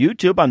Show on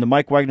YouTube on the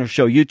Mike Wagner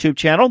Show YouTube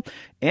channel.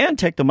 And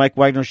take the Mike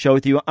Wagner Show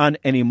with you on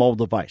any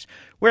mobile device.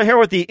 We're here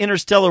with the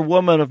Interstellar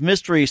Woman of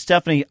Mystery,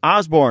 Stephanie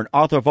Osborn,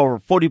 author of over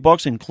 40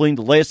 books, including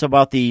the latest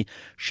about the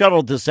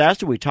shuttle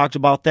disaster. We talked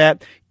about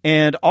that.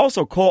 And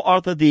also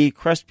co-authored the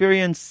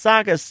Cresperian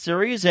Saga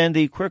series and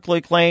the critically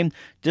acclaimed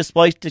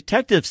Displaced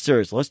Detective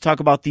Series. Let's talk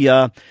about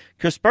the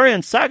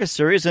Cresperian Saga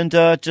series and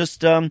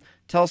just tell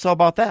us all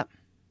about that.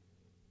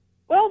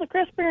 Well, the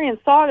Cresperian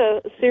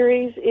Saga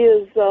series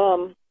is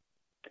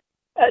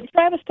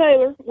Travis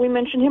Taylor. We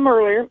mentioned him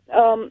earlier.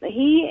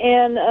 He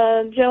and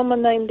a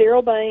gentleman named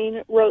Daryl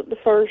Bain wrote the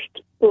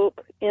first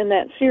book in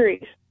that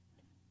series.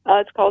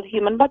 It's called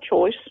Human by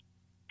Choice.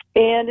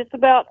 And it's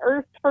about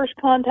Earth's first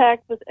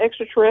contact with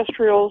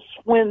extraterrestrials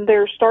when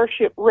their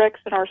starship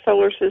wrecks in our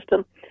solar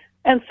system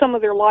and some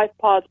of their life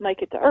pods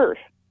make it to Earth.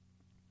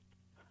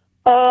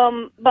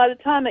 By the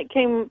time it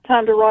came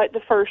time to write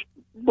the first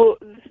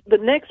book, the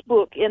next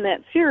book in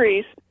that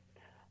series,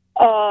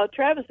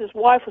 Travis's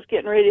wife was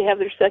getting ready to have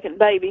their second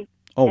baby.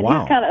 Oh, and wow.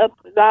 He's kind of up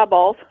his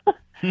eyeballs.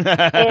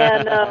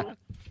 And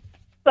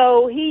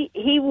so he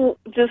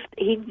just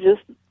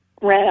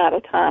ran out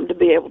of time to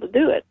be able to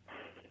do it.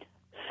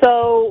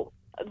 So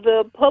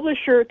the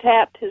publisher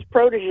tapped his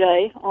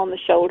protege on the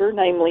shoulder,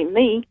 namely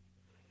me,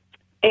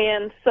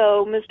 and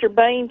so Mr.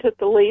 Bain took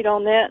the lead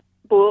on that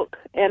book,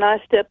 and I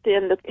stepped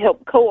in to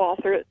help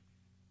co-author it.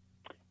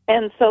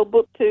 And so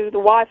book 2, The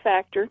Y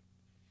Factor,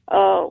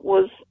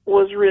 was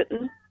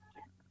written.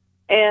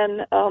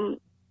 And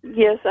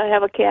yes, I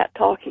have a cat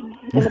talking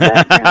in the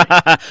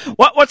background.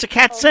 What's a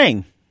cat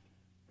saying?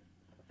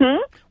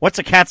 What's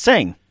a cat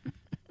saying?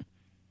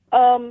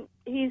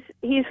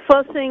 He's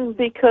fussing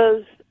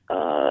because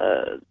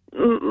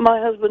my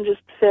husband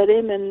just fed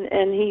him,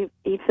 and he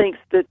thinks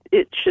that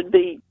it should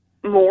be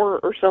more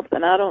or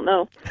something. I don't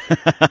know.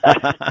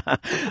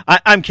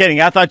 I'm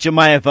kidding. I thought you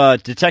might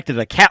have detected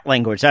a cat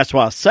language. That's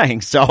what I was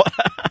saying. So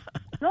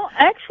no,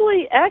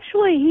 actually,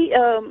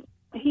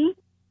 he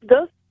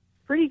does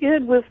pretty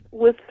good with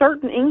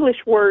certain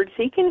English words.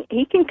 He can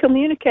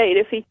communicate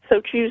if he so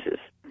chooses.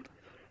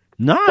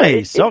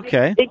 Nice.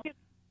 Okay.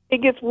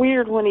 It gets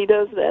weird when he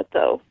does that,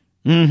 though.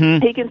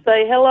 Mm-hmm. He can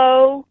say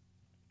hello,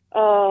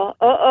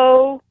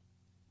 uh-oh,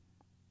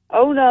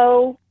 oh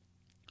no,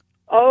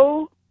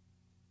 oh,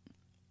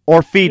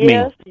 or feed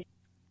yes. me.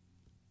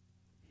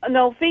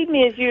 No, feed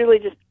me is usually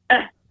just.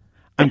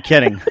 I'm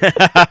kidding.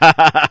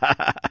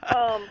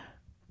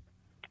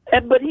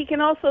 But he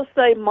can also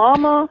say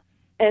mama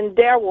and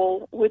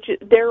Daryl, which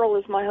Daryl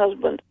is my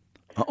husband.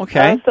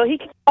 Okay. So he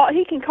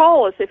can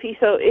call us if he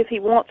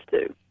wants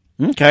to.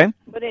 Okay.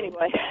 But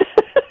anyway.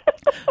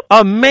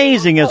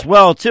 Amazing as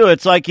well too.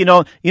 It's like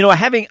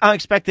having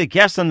unexpected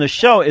guests on the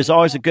show is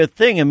always a good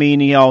thing. I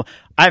mean,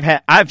 I've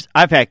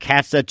had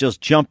cats that just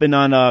jump in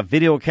on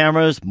video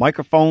cameras,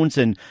 microphones,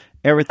 and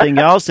everything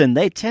else, and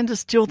they tend to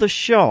steal the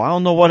show. I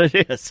don't know what it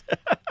is.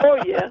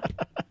 Oh yeah.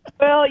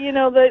 Well,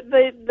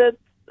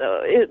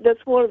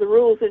 that's one of the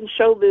rules in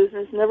show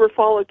business: never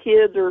follow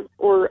kids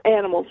or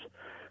animals.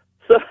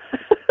 So.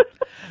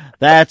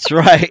 That's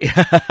right.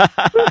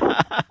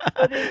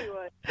 But anyway.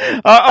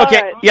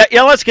 Okay, right.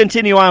 yeah. Let's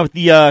continue on with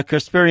the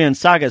Casparian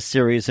Saga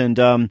series, and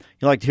you'd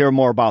like to hear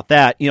more about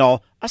that.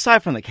 Aside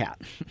from the cat.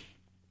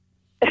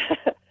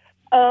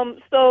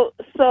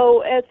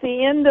 So at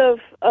the end of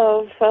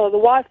the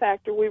Y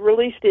Factor, we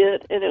released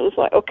it, and it was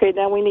like, okay,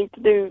 now we need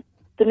to do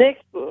the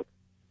next book.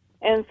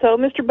 And so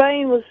Mr.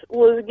 Bain was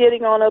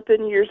getting on up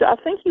in years. I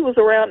think he was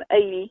around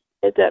 80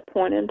 at that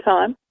point in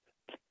time,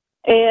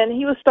 and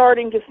he was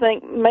starting to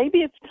think maybe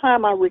it's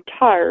time I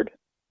retired.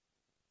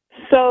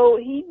 So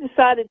he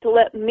decided to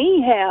let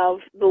me have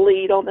the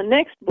lead on the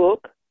next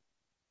book.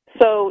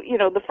 So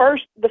the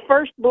first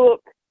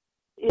book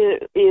is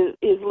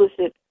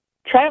listed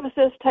Travis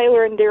S.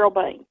 Taylor and Daryl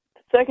Bain.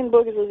 The second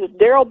book is listed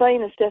Daryl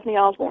Bain and Stephanie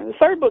Osborn. The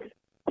third book is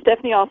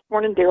Stephanie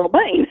Osborn and Daryl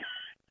Bain.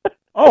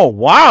 Oh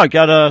wow! I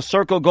got a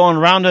circle going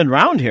round and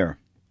round here.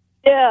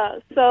 Yeah.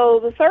 So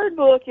the third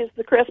book is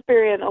the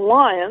Casparian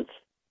Alliance.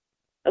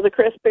 The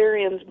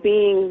Casparians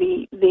being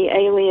the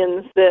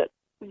aliens that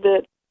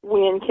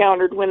we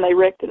encountered when they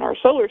wrecked in our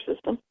solar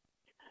system.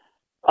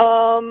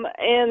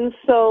 And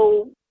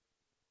so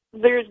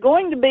there's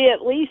going to be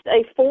at least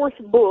a fourth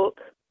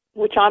book,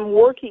 which I'm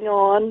working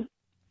on.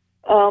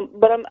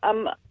 But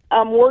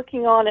I'm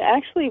working on it.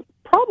 Actually,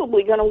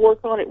 probably going to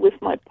work on it with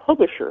my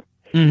publisher,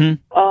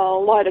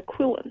 Lyda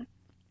Quillen,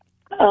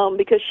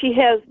 because she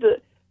has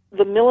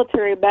the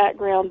military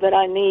background that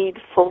I need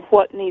for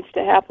what needs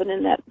to happen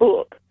in that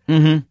book.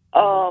 And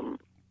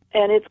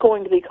it's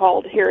going to be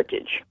called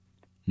Heritage.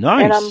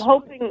 Nice. And I'm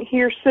hoping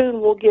here soon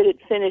we'll get it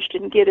finished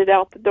and get it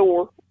out the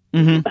door.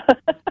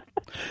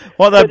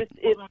 Well, that'd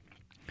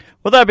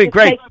be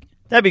great.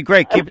 That'd be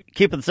great.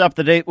 Keep us up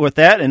to date with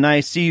that. And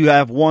I see you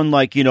have won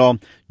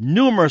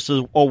numerous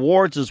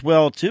awards as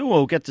well too.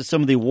 We'll get to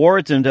some of the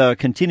awards and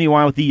continue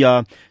on with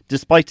the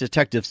Displaced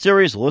Detective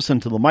Series. Listen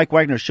to the Mike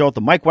Wagner Show at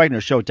the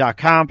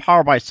MikeWagnerShow.com,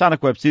 powered by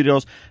Sonic Web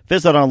Studios.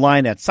 Visit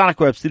online at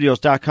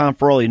SonicWebStudios.com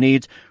for all your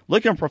needs.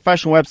 Look at a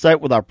professional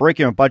website without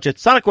breaking your budget.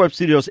 Sonic Web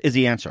Studios is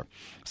the answer.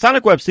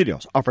 Sonic Web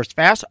Studios offers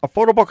fast,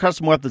 affordable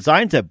custom web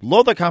designs that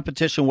blow the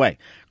competition away.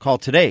 Call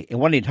today at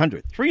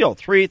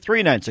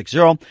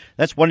 1-800-303-3960.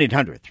 That's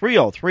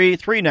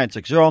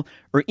 1-800-303-3960.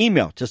 Or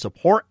email to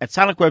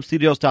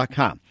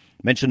support@SonicWebStudios.com.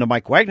 Mention the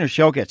Mike Wagner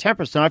Show. Get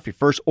 10% off your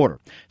first order.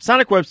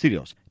 Sonic Web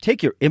Studios.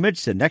 Take your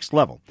image to the next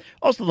level.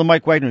 Also, the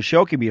Mike Wagner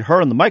Show can be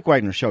heard on the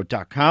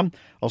MikeWagnerShow.com.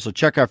 Also,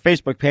 check our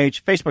Facebook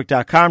page,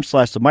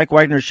 Facebook.com/The Mike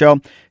Wagner Show.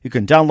 You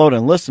can download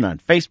and listen on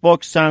Facebook,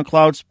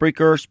 SoundCloud,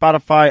 Spreaker,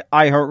 Spotify,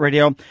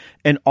 iHeartRadio,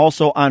 and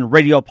also on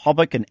Radio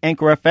Public and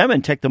Anchor FM.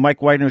 And take the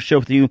Mike Wagner Show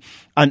with you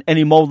on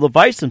any mobile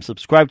device and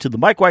subscribe to the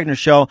Mike Wagner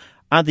Show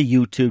on the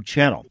YouTube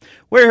channel.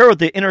 We're here with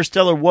the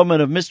Interstellar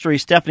Woman of Mystery,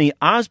 Stephanie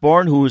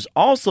Osborn, who is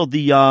also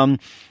the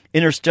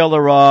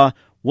Interstellar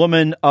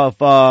Woman of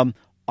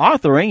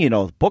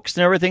authoring, books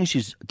and everything.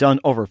 She's done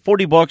over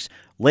 40 books.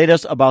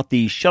 Latest about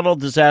the shuttle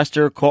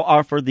disaster,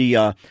 co-authored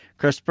the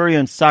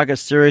Casparian Saga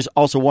series,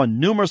 also won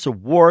numerous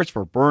awards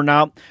for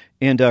Burnout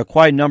and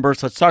Quiet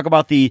Numbers. Let's talk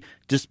about the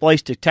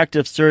Displaced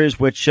Detective Series,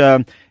 which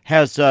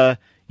has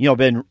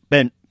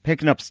been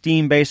picking up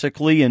steam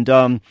basically, and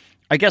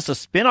I guess a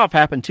spin-off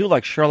happened too,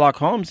 like Sherlock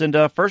Holmes. And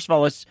first of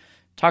all, let's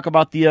talk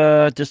about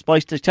the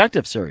Displaced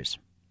Detective Series.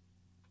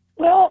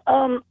 Well,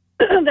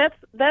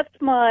 that's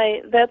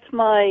my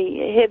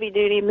heavy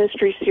duty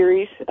mystery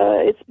series.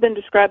 It's been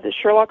described as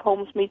Sherlock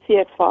Holmes meets the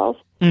X-Files.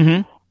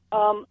 Mm-hmm.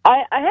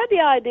 I had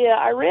the idea.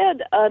 I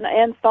read an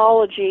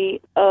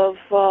anthology of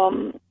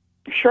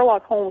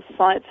Sherlock Holmes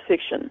science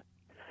fiction,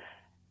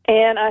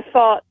 and I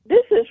thought,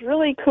 this is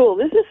really cool.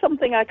 This is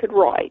something I could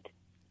write.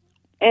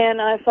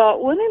 And I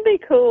thought, wouldn't it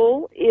be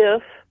cool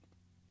if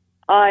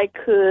I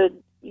could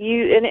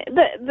use, and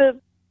the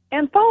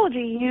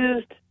anthology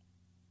used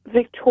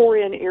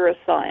Victorian era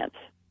science,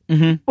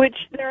 mm-hmm. which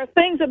there are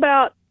things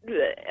about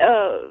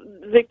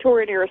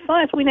Victorian era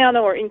science we now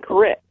know are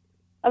incorrect.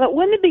 I thought,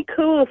 wouldn't it be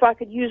cool if I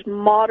could use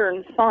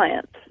modern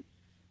science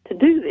to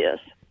do this?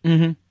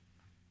 Mm-hmm.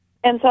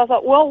 And so I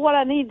thought, well, what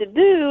I need to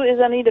do is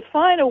I need to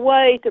find a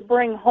way to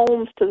bring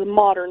Holmes to the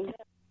modern day.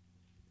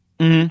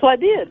 Mm-hmm. So I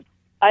did.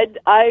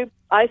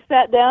 I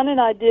sat down and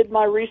I did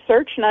my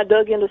research, and I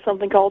dug into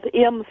something called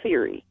M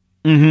theory.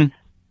 Mm-hmm.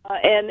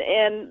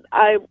 And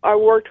I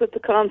worked with the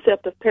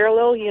concept of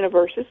parallel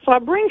universes. So I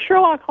bring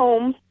Sherlock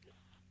Holmes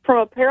from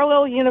a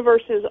parallel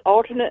universe's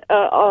alternate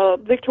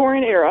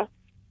Victorian era,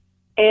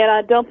 and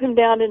I dump him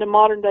down into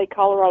modern-day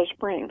Colorado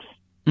Springs.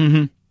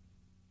 Mm-hmm.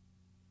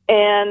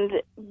 And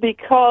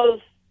because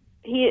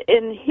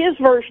in his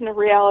version of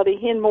reality,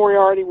 he and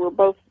Moriarty were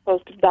both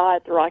supposed to die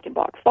at the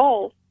Reichenbach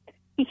Falls,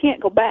 he can't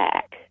go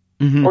back,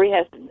 mm-hmm. or he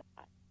has to die.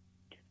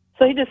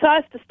 So he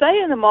decides to stay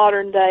in the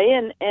modern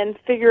day and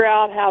figure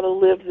out how to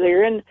live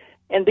there and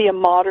be a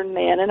modern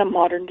man and a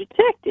modern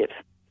detective.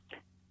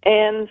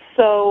 And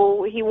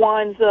so he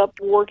winds up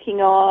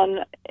working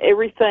on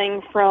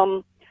everything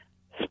from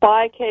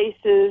spy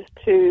cases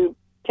to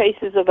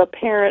cases of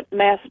apparent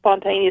mass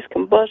spontaneous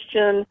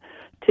combustion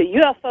to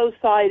UFO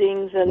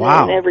sightings and,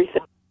 wow. and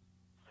everything.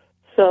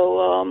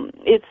 So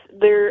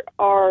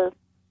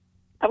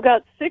I've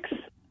got six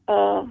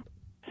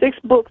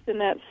books in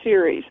that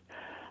series.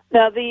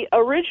 Now, the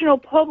original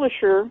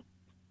publisher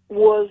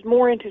was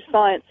more into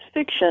science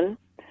fiction,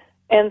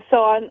 and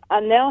so I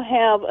now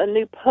have a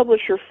new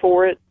publisher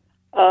for it,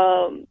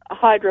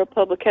 Hydra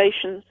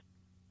Publications,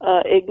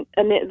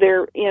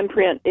 their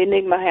imprint,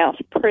 Enigma House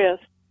Press,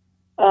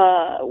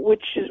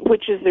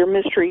 which is their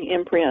mystery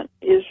imprint,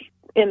 is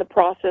in the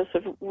process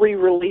of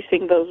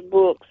re-releasing those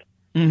books.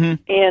 Mm-hmm.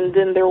 And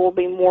then there will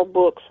be more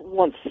books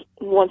once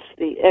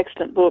the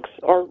extant books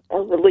are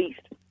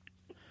released.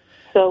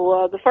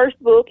 So the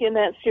first book in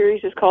that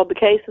series is called The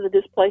Case of the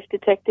Displaced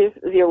Detective,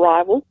 The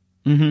Arrival.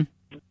 Mm-hmm.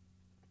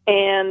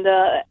 And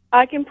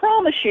I can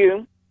promise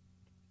you,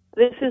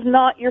 this is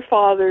not your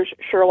father's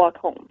Sherlock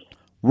Holmes.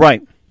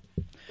 Right.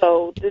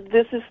 So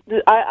this is.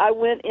 I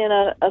went in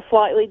a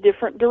slightly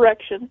different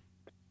direction.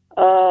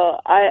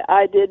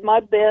 I did my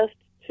best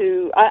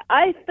to.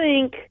 I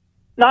think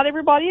not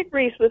everybody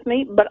agrees with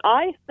me, but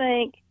I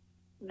think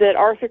that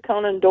Arthur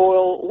Conan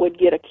Doyle would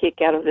get a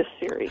kick out of this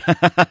series.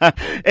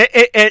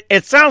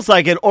 It sounds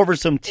like it over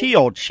some tea,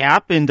 old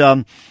chap,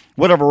 and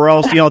whatever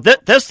else.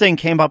 This thing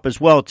came up as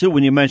well, too,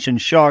 when you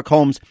mentioned Sherlock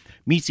Holmes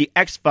meets the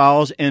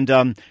X-Files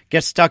and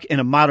gets stuck in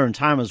a modern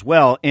time as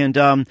well. And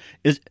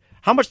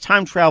how much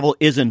time travel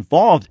is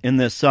involved in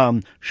this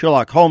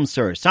Sherlock Holmes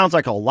series? Sounds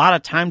like a lot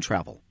of time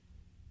travel.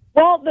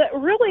 Well,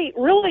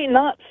 really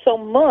not so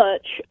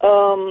much.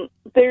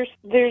 There's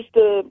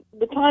the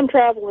time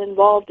travel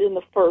involved in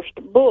the first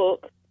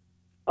book,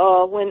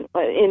 when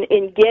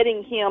in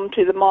getting him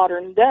to the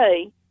modern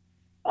day.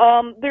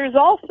 There's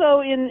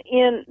also in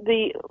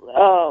the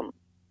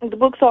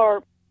books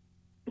are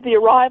The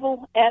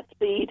Arrival, At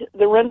Speed,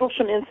 The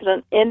Rendlesham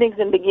Incident, Endings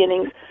and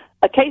Beginnings,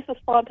 A Case of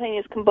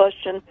Spontaneous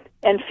Combustion,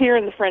 and Fear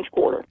in the French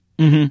Quarter.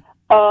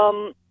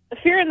 Mm-hmm.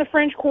 Fear in the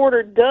French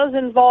Quarter does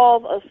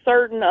involve a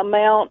certain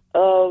amount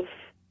of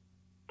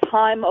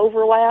time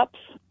overlaps.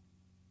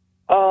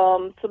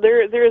 So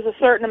there is a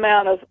certain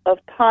amount of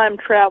time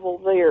travel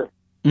there.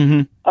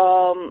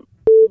 Mm-hmm.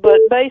 But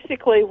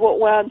basically what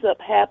winds up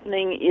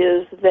happening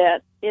is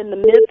that in the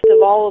midst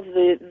of all of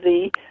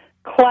the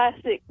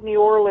classic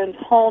New Orleans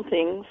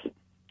hauntings,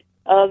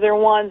 there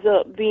winds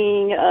up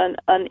being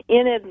an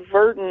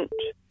inadvertent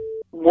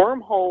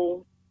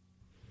wormhole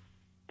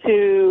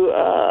to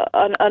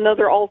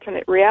another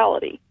alternate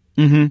reality.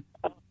 Mm-hmm.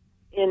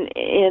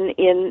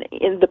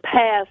 In the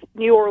past,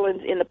 New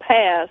Orleans in the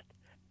past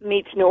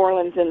meets New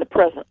Orleans in the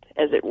present,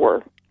 as it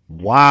were.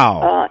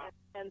 Wow.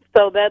 And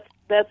so that's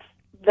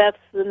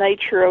the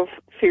nature of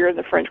Fear in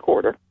the French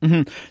Quarter.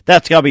 Mm-hmm.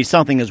 That's got to be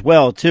something as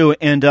well too.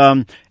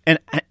 And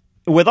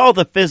with all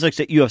the physics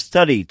that you have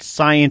studied,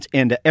 science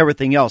and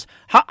everything else,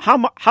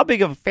 how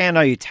big of a fan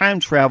are you of time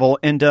travel,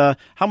 and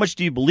how much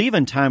do you believe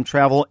in time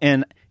travel,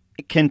 and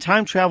can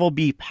time travel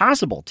be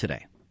possible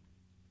today?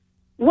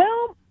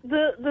 Well,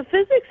 the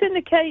physics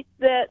indicate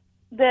that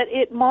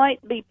it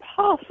might be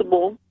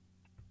possible.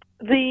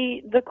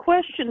 The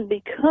question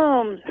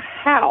becomes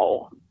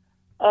how,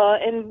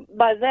 and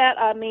by that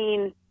I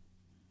mean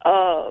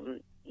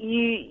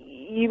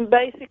you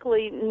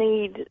basically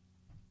need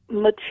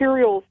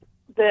materials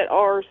that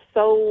are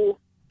so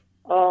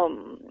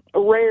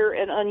rare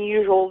and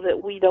unusual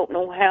that we don't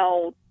know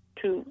how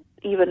to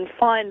even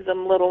find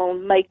them, let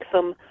alone make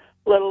them,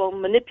 let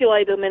alone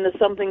manipulate them into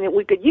something that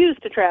we could use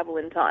to travel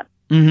in time.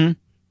 Mm-hmm.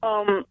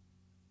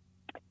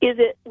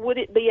 Would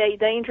it be a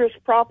dangerous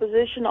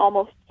proposition?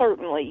 Almost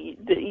certainly.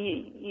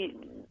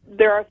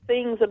 There are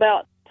things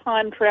about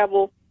time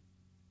travel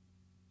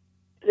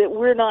that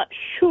we're not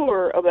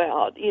sure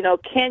about.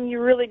 Can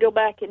you really go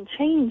back and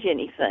change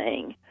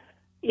anything?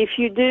 If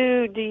you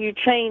do you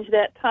change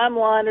that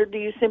timeline, or do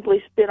you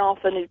simply spin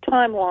off a new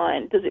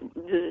timeline? Does it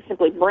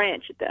simply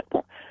branch at that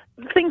point?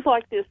 Things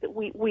like this that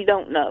we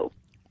don't know.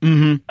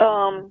 Mm-hmm.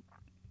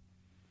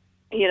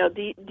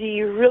 Do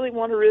you really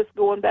want to risk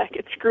going back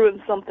and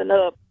screwing something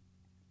up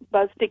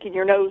by sticking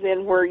your nose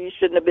in where you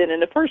shouldn't have been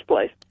in the first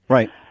place?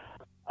 Right.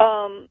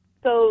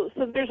 So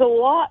there's a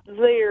lot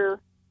there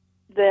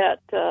that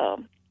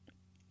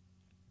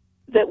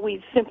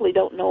we simply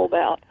don't know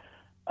about.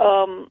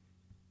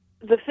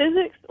 The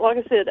physics, like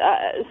I said,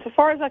 so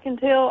far as I can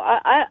tell,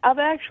 I've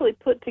actually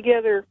put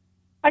together.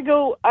 I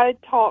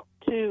talk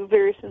to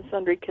various and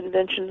sundry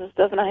conventions and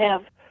stuff, and I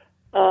have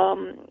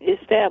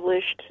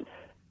established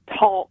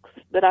talks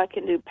that I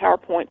can do,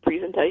 PowerPoint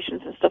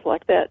presentations and stuff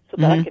like that, so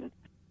that I can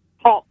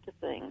talk to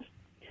things.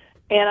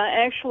 And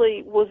I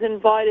actually was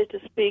invited to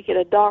speak at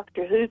a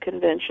Doctor Who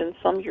convention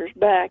some years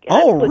back.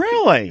 Oh,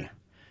 really?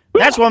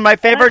 That's one of my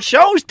favorite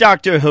shows,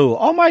 Doctor Who.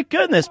 Oh, my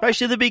goodness,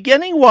 especially the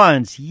beginning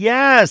ones.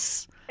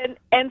 Yes.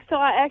 And so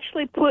I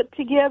actually put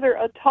together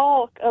a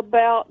talk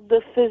about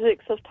the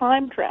physics of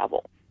time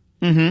travel.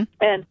 Mm-hmm.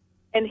 And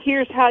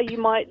here's how you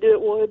might do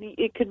it. Well,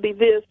 it could be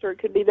this, or it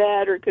could be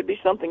that, or it could be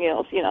something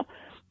else,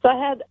 So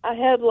I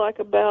had like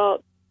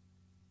about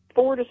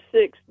 4 to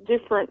 6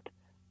 different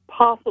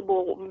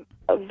possible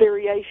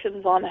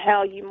variations on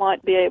how you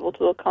might be able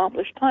to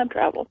accomplish time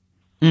travel.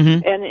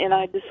 Mm-hmm. And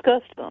I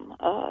discussed them.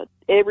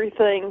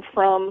 Everything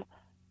from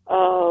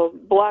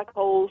black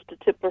holes to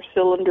Tipler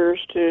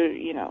cylinders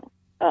to,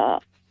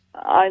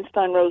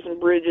 Einstein-Rosen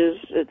bridges,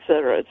 et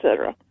cetera,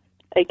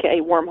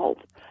 a.k.a. wormholes.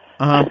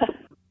 Uh-huh.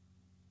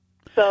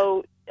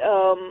 So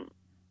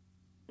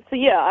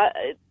yeah,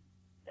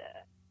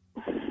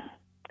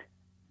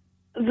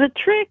 the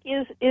trick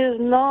is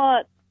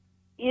not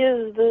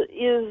is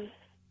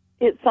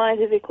it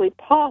scientifically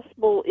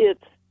possible.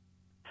 It's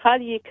how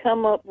do you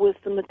come up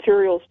with the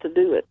materials to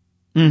do it?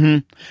 Mm-hmm.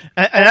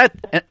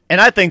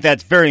 And I think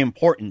that's very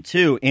important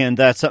too, and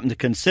that's something to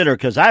consider,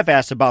 because I've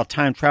asked about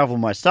time travel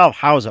myself.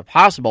 How is it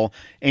possible?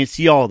 And you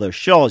see all those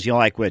shows,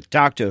 like with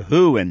Doctor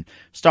Who and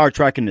Star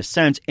Trek in a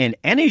sense, and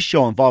any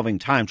show involving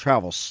time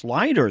travel,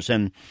 Sliders,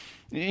 and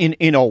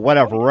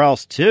whatever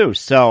else too.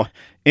 So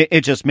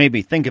it just made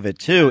me think of it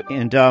too.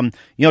 And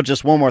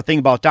just one more thing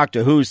about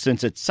Doctor Who,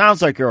 since it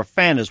sounds like you're a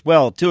fan as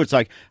well too. It's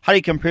like, how do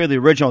you compare the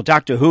original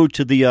Doctor Who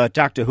to the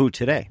Doctor Who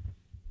today?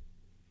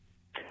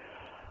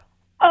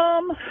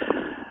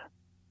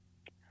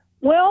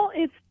 Well,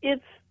 it's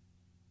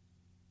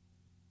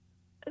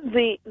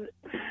the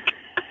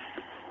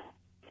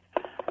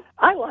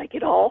I like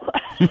it all.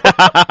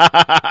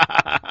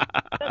 I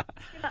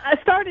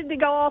started to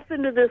go off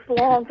into this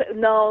long.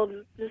 No,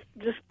 just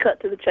cut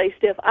to the chase,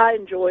 Steph. I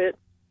enjoy it.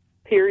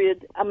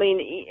 Period. I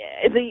mean,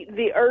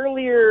 the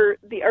earlier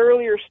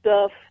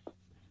stuff.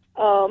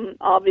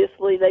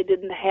 Obviously, they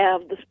didn't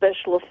have the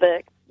special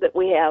effects that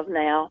we have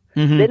now.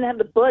 Mm-hmm. They didn't have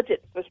the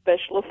budget for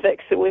special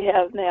effects that we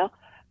have now.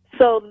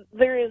 So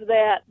there is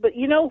that. But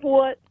you know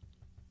what?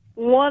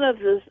 One of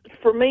the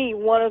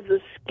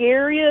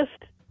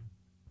scariest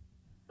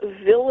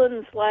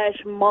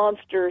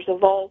villain/monsters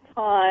of all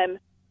time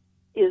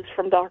is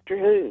from Doctor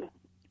Who.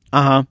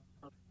 Uh-huh.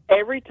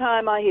 Every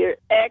time I hear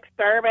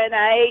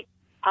exterminate,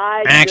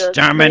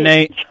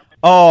 exterminate.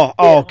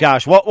 Oh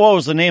gosh. What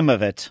was the name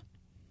of it?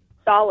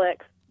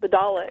 Daleks. The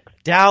Daleks.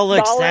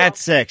 Daleks,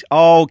 that's it.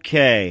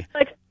 Okay.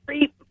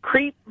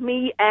 Creep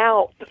me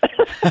out.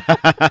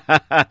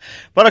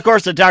 But of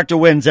course, the Doctor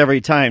wins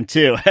every time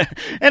too.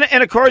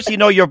 and of course,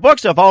 your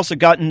books have also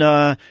gotten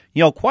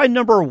quite a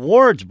number of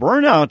awards.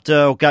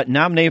 Burnout got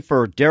nominated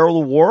for Darrell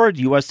Award,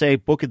 USA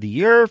Book of the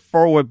Year,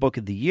 Forward Book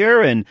of the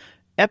Year, and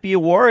Epi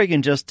Award. You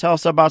can just tell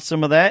us about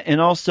some of that. And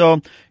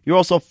also, you're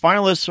also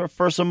finalists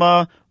for some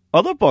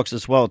other books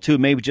as well too.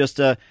 Maybe just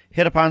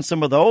hit upon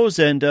some of those,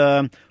 and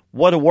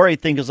what award you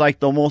think is like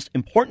the most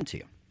important to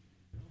you.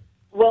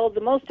 Well,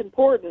 the most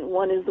important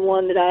one is the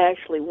one that I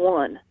actually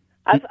won.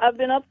 I've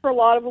been up for a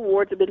lot of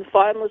awards. I've been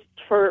finalist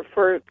for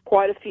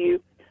quite a few,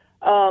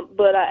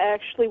 but I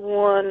actually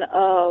won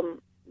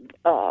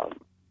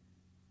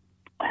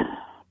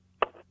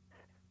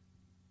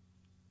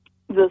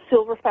the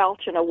Silver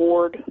Falchion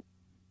Award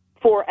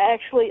for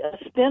actually a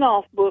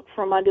spin-off book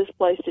from my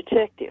Displaced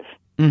Detective.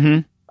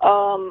 Mm-hmm.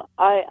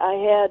 I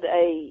had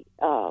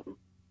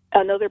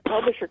another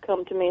publisher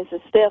come to me and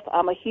said, Steph,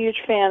 I'm a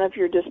huge fan of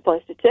your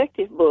Displaced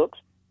Detective books.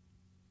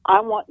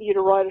 I want you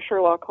to write a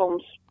Sherlock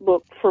Holmes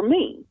book for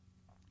me.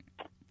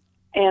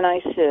 And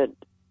I said,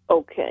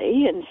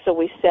 okay. And so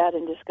we sat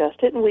and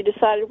discussed it, and we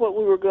decided what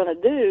we were going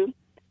to do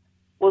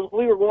was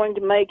we were going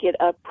to make it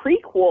a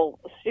prequel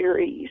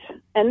series.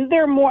 And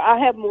there are more. I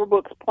have more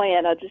books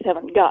planned. I just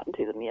haven't gotten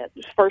to them yet.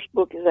 This first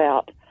book is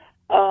out.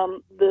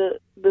 The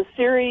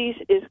series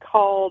is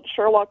called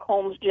Sherlock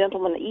Holmes,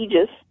 Gentleman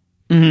Aegis.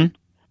 Mm-hmm.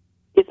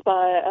 It's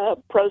by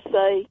Pro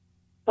Se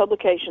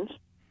Publications.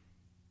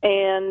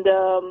 And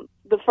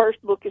the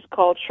first book is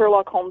called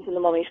Sherlock Holmes and the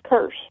Mummy's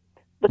Curse.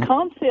 The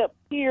concept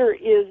here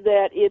is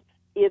that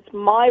it's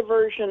my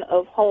version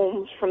of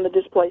Holmes from the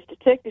Displaced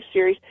Detective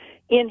Series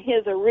in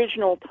his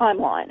original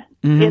timeline,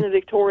 in the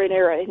Victorian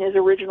era, in his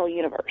original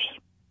universe.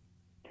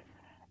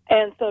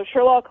 And so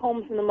Sherlock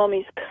Holmes and the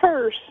Mummy's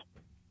Curse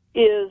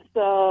is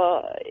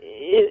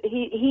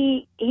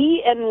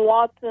he and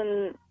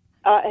Watson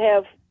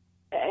have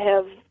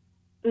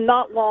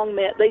not long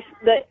met. They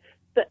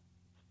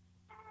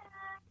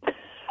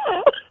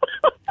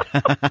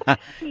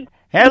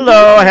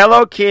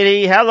Hello,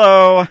 Kitty.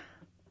 Hello.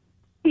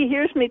 He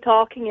hears me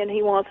talking and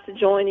he wants to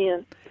join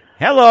in.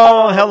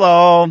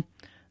 Hello.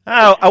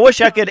 Oh, I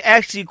wish I could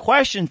ask you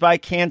questions, but I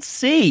can't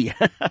see.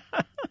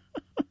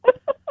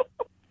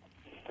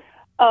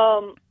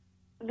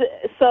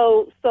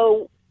 So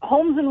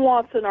Holmes and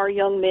Watson are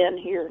young men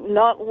here.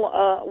 Not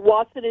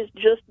Watson is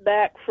just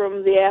back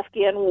from the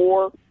Afghan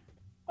War.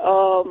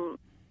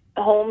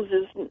 Holmes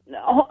is.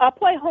 I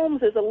play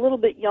Holmes as a little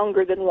bit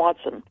younger than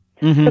Watson.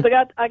 Because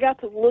I got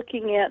to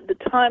looking at the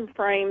time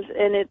frames,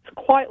 and it's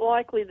quite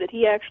likely that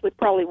he actually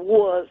probably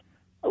was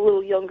a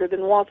little younger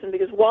than Watson,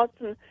 because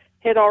Watson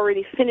had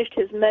already finished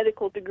his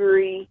medical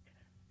degree,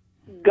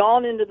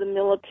 gone into the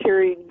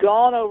military,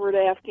 gone over to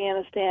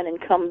Afghanistan, and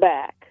come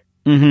back.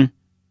 So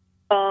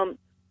I'm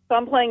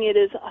playing it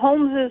as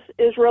Holmes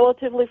is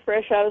relatively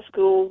fresh out of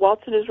school.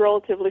 Watson is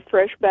relatively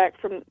fresh back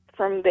from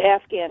the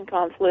Afghan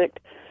conflict.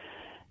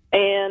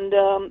 And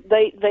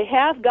they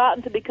have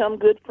gotten to become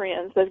good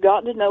friends. They've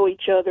gotten to know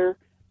each other.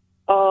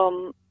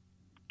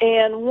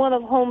 And one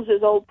of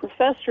Holmes's old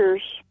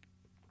professors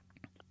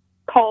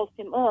calls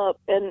him up,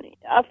 and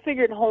I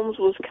figured Holmes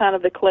was kind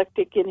of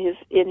eclectic in his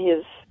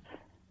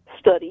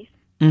studies.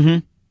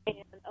 And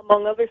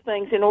among other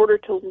things, in order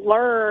to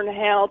learn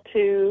how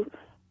to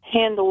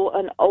handle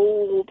an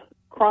old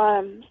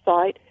crime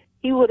site,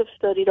 he would have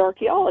studied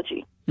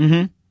archaeology.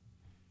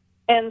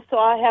 And so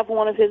I have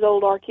one of his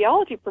old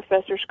archaeology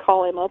professors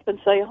call him up and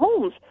say,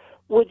 Holmes,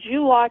 would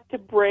you like to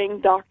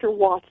bring Dr.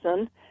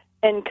 Watson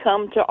and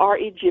come to our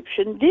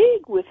Egyptian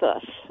dig with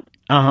us?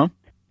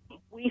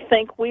 We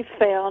think we've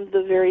found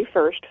the very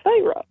first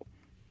pharaoh.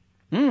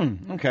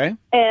 Okay.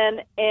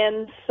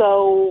 And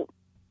so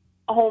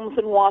Holmes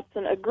and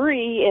Watson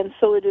agree, and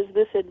so it is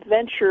this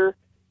adventure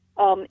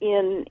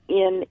in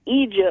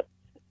Egypt,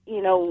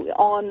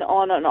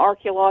 on an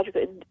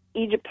archaeological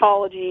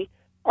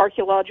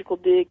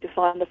dig to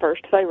find the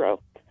first pharaoh.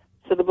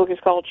 So the book is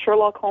called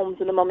Sherlock Holmes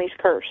and the Mummy's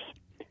Curse.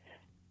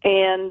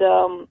 And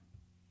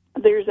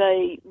there's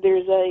a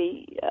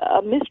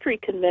mystery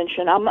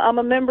convention. I'm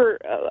a member,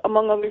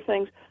 among other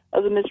things,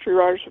 of the Mystery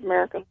Writers of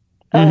America.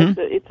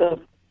 It's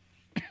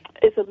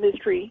a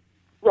mystery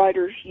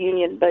writers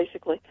union,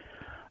 basically,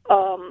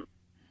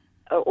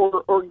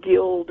 or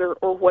guild,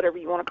 or whatever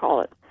you want to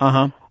call it.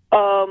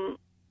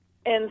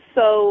 And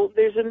so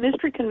there's a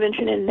mystery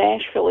convention in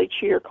Nashville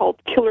each year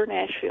called Killer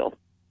Nashville,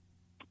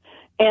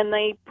 and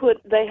they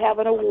have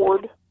an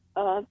award.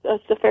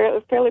 It's a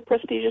fairly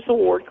prestigious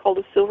award called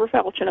the Silver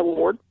Falchion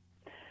Award.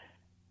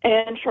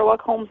 And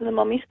Sherlock Holmes and the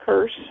Mummy's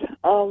Curse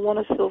won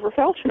a Silver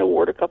Falchion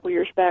Award a couple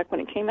years back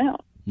when it came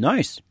out.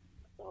 Nice.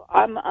 So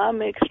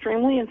I'm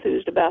extremely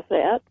enthused about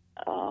that.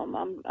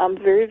 I'm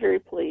very, very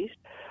pleased.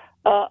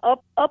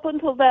 Up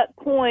until that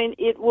point,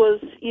 it was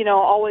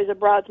always a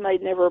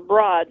bridesmaid, never a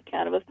bride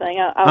kind of a thing.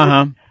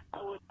 I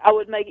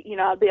would make it,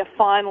 I'd be a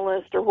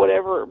finalist or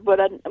whatever, but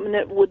I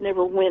would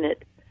never win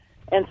it.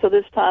 And so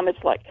this time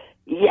it's like,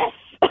 yes.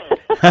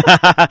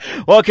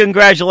 Well,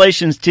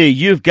 congratulations to you.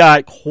 You've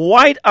got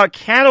quite a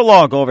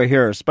catalog over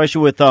here,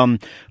 especially with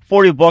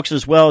 40 books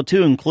as well,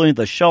 too, including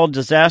the Shuttle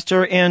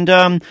Disaster. And,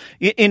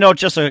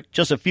 just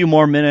a few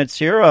more minutes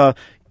here.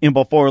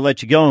 Before we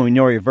let you go, we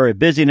know you're very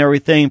busy and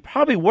everything,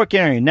 probably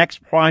working on your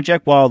next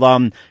project while,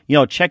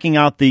 checking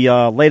out the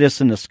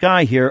latest in the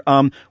sky here.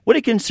 What do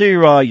you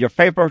consider your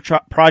favorite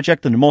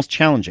project and the most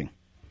challenging?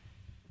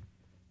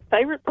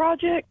 Favorite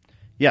project?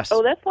 Yes.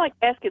 Oh, that's like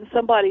asking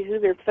somebody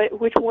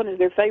which one is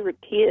their favorite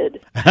kid.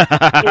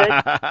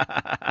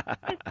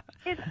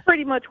 It's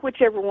pretty much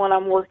whichever one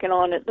I'm working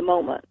on at the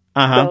moment.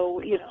 So,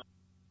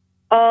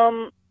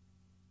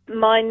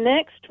 my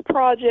next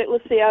project,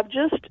 let's see, I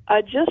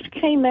just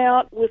came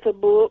out with a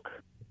book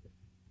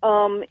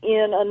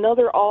in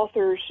another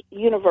author's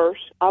universe.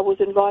 I was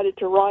invited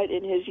to write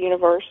in his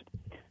universe.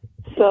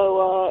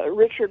 So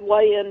Richard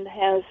Wayan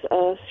has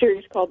a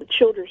series called the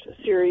Childers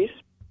series,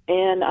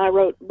 and I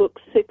wrote book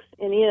 6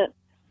 in it.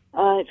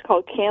 It's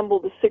called Campbell,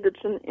 the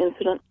Sigurdsson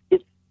Incident.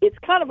 It's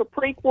kind of a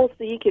prequel,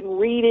 so you can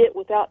read it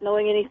without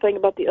knowing anything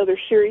about the other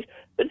series.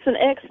 But it's an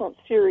excellent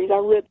series. I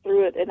read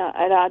through it, and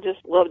I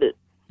just loved it.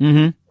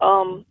 Mm-hmm.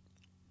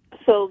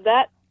 So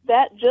that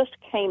just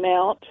came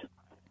out.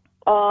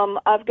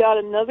 I've got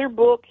another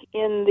book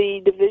in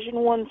the Division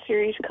 1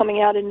 series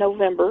coming out in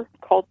November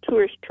called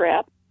Tourist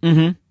Trap.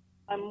 Mm-hmm.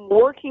 I'm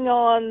working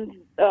on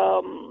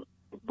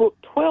book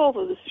 12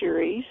 of the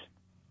series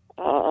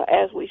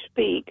as we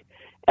speak.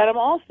 And I'm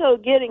also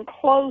getting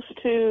close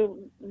to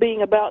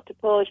being about to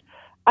publish.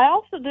 I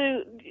also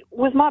do,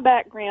 with my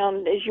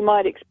background, as you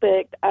might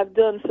expect, I've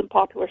done some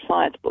popular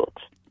science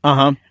books.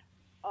 Uh-huh.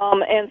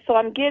 And so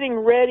I'm getting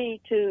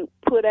ready to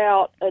put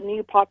out a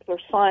new popular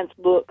science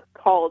book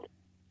called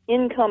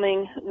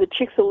Incoming, the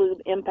Chicxulub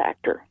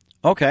Impactor.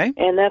 Okay.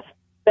 And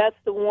that's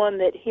the one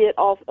that hit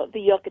off of the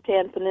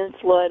Yucatan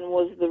Peninsula and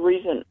was the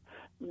reason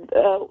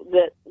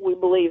that we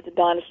believe the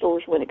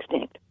dinosaurs went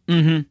extinct.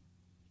 Mm-hmm.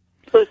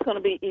 So it's going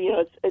to be,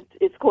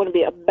 it's going to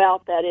be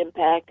about that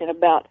impact and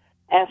about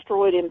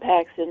asteroid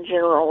impacts in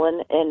general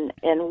and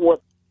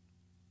what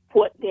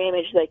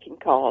damage they can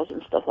cause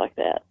and stuff like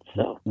that.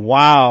 So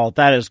wow,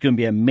 that is going to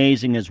be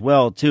amazing as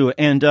well too.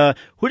 And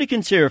who do you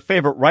consider your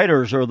favorite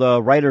writers or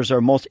the writers that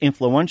are most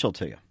influential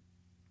to you?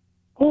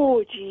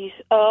 Oh, geez.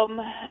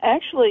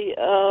 Actually,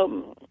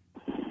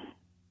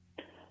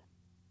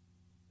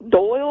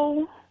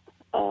 Doyle.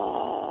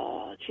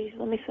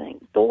 Let me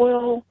think.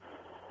 Doyle.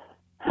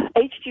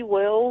 H.G.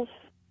 Wells,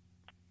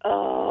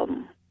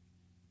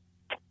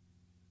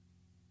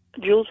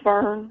 Jules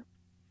Verne,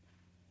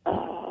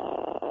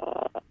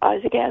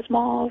 Isaac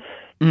Asimov,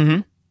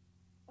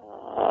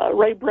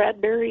 Ray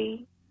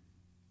Bradbury.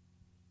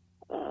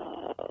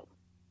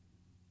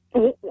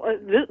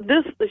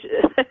 This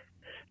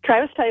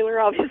Travis Taylor,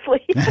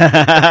 obviously.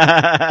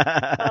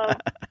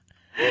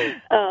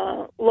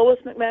 Lois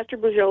McMaster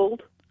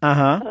Bujold.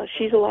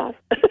 She's alive.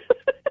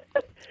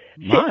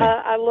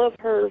 I love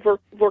her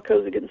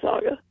Vorkosigan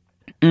saga.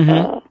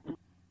 And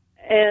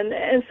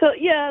so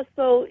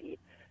so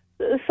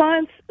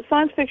science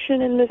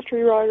fiction and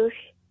mystery writers,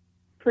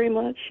 pretty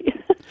much.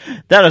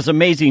 That is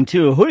amazing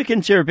too. Who do you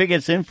consider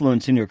biggest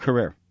influence in your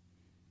career?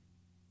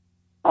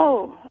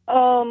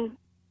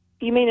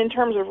 You mean in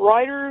terms of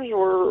writers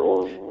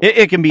or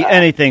It can be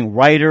anything,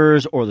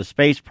 writers or the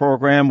space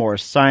program or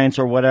science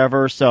or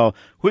whatever. So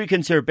who do you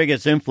consider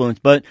biggest influence?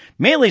 But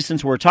mainly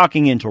since we're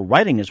talking into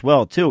writing as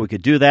well, too, we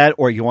could do that.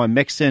 Or you want to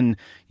mix in,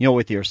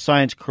 with your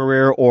science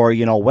career or,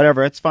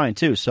 whatever. It's fine,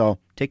 too. So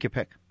take your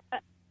pick.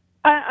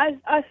 I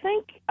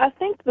think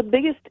the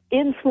biggest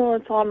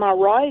influence on my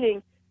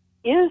writing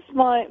is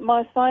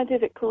my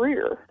scientific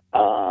career.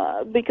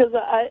 Because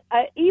I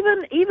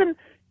even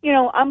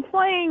I'm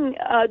playing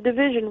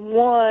Division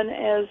 1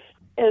 as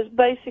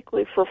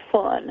basically for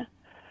fun,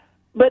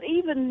 but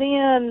even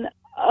then,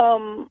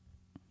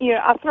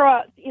 I throw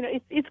out,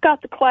 it's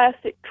got the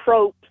classic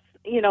tropes,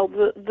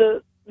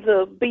 the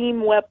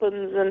beam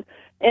weapons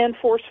and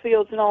force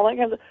fields and all that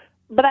kind of stuff.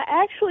 But I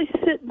actually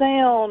sit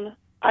down.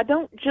 I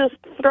don't just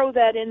throw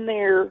that in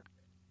there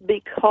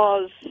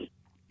because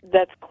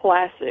that's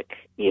classic,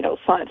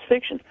 science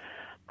fiction.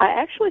 I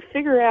actually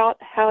figure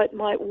out how it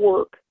might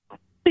work.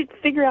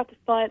 Figure out the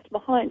science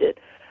behind it.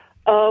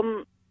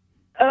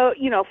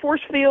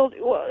 Force field.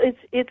 Well,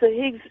 it's a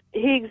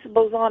Higgs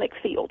bosonic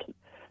field,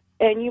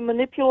 and you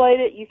manipulate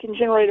it. You can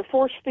generate a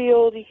force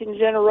field. You can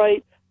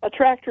generate a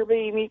tractor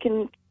beam. You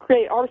can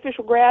create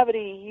artificial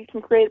gravity. You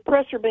can create a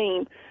pressure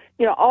beam.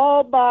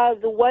 All by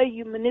the way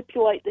you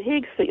manipulate the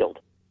Higgs field.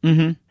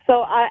 Mm-hmm.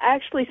 So I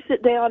actually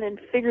sit down and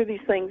figure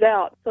these things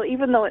out. So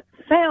even though it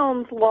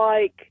sounds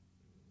like,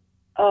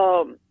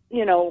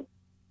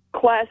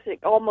 classic,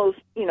 almost,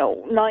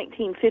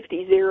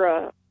 1950s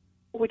era,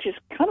 which is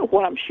kind of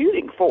what I'm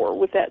shooting for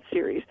with that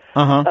series,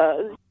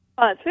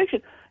 science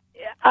fiction,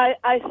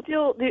 I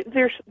still,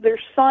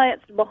 there's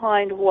science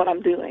behind what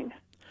I'm doing.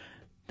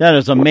 That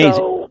is amazing.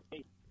 So,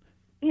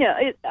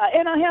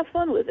 and I have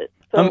fun with it.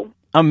 So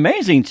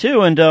amazing,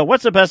 too. And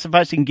what's the best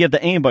advice you can give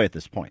to anybody at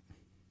this point?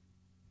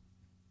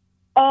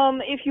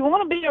 If you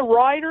want to be a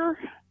writer,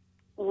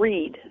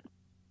 read.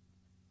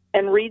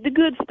 And read the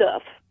good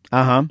stuff.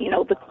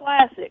 The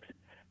classics,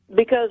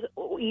 because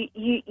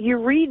you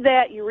read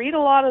that, you read a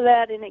lot of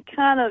that, and it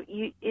kind of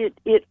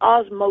it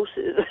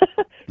osmoses.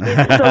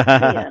 It's so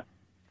thin.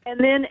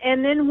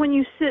 And then when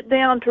you sit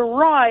down to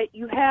write,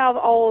 you have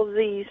all of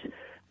these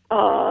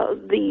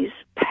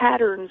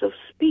patterns of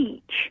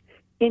speech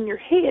in your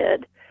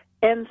head,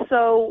 and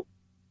so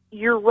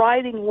your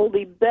writing will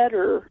be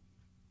better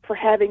for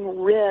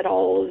having read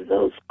all of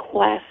those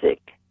classic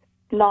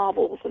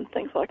novels and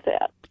things like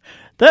that.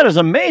 That is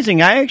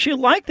amazing. I actually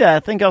like that. I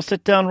think I'll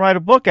sit down and write a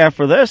book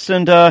after this.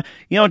 And,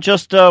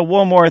 just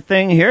one more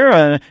thing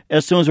here.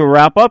 As soon as we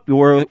wrap up,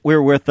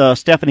 we're with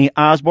Stephanie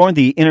Osborn,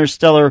 the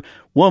Interstellar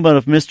Woman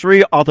of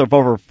Mystery, author of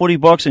over 40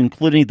 books,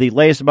 including the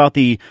latest about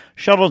the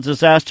shuttle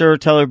disaster.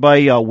 Tell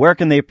everybody where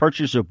can they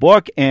purchase your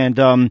book, and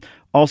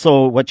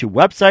also what's your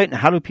website, and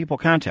how do people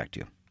contact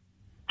you?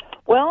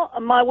 Well,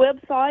 my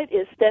website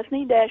is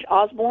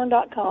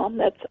stephanie-osborn.com.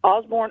 That's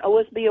Osborn,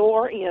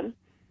 Osborn.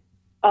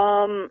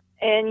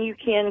 And you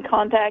can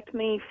contact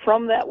me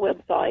from that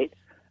website.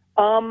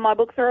 My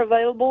books are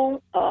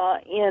available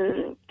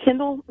in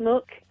Kindle,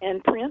 Nook,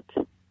 and print.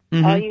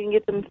 Mm-hmm. You can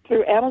get them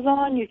through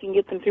Amazon. You can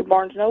get them through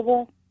Barnes &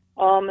 Noble,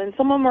 and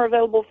some of them are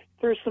available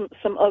through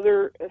some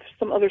other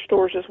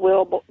stores as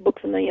well,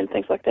 Books A Million,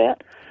 things like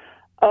that.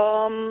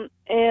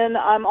 And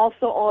I'm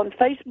also on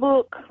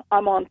Facebook.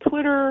 I'm on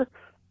Twitter.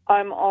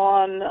 I'm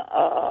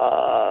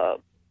on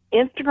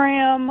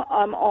Instagram.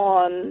 I'm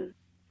on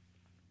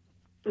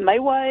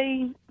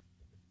Mayway.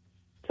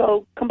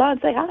 So come by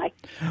and say hi.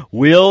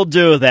 We'll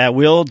do that.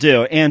 We'll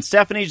do. And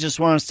Stephanie, just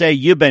want to say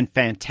you've been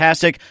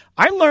fantastic.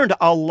 I learned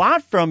a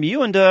lot from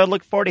you, and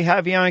look forward to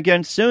having you on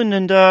again soon.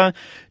 And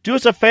do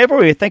us a favor.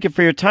 We thank you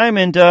for your time,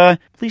 and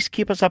please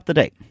keep us up to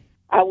date.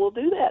 I will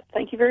do that.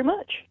 Thank you very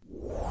much.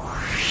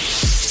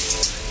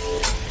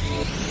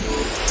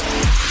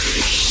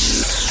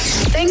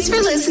 Thanks for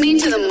listening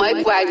to The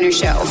Mike Wagner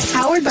Show,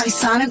 powered by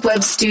Sonic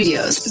Web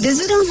Studios.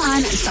 Visit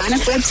online at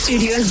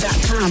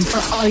sonicwebstudios.com for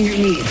all your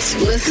needs.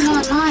 Listen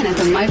online at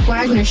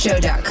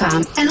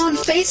themikewagnershow.com and on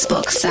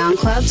Facebook,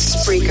 SoundCloud,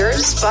 Spreaker,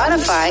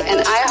 Spotify,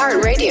 and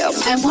iHeart Radio.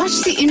 And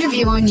watch the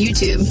interview on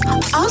YouTube.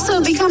 Also,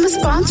 become a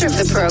sponsor of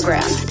the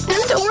program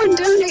and or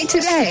donate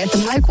today at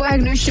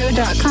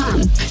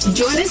themikewagnershow.com.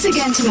 Join us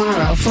again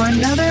tomorrow for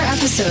another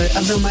episode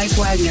of The Mike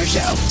Wagner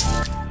Show.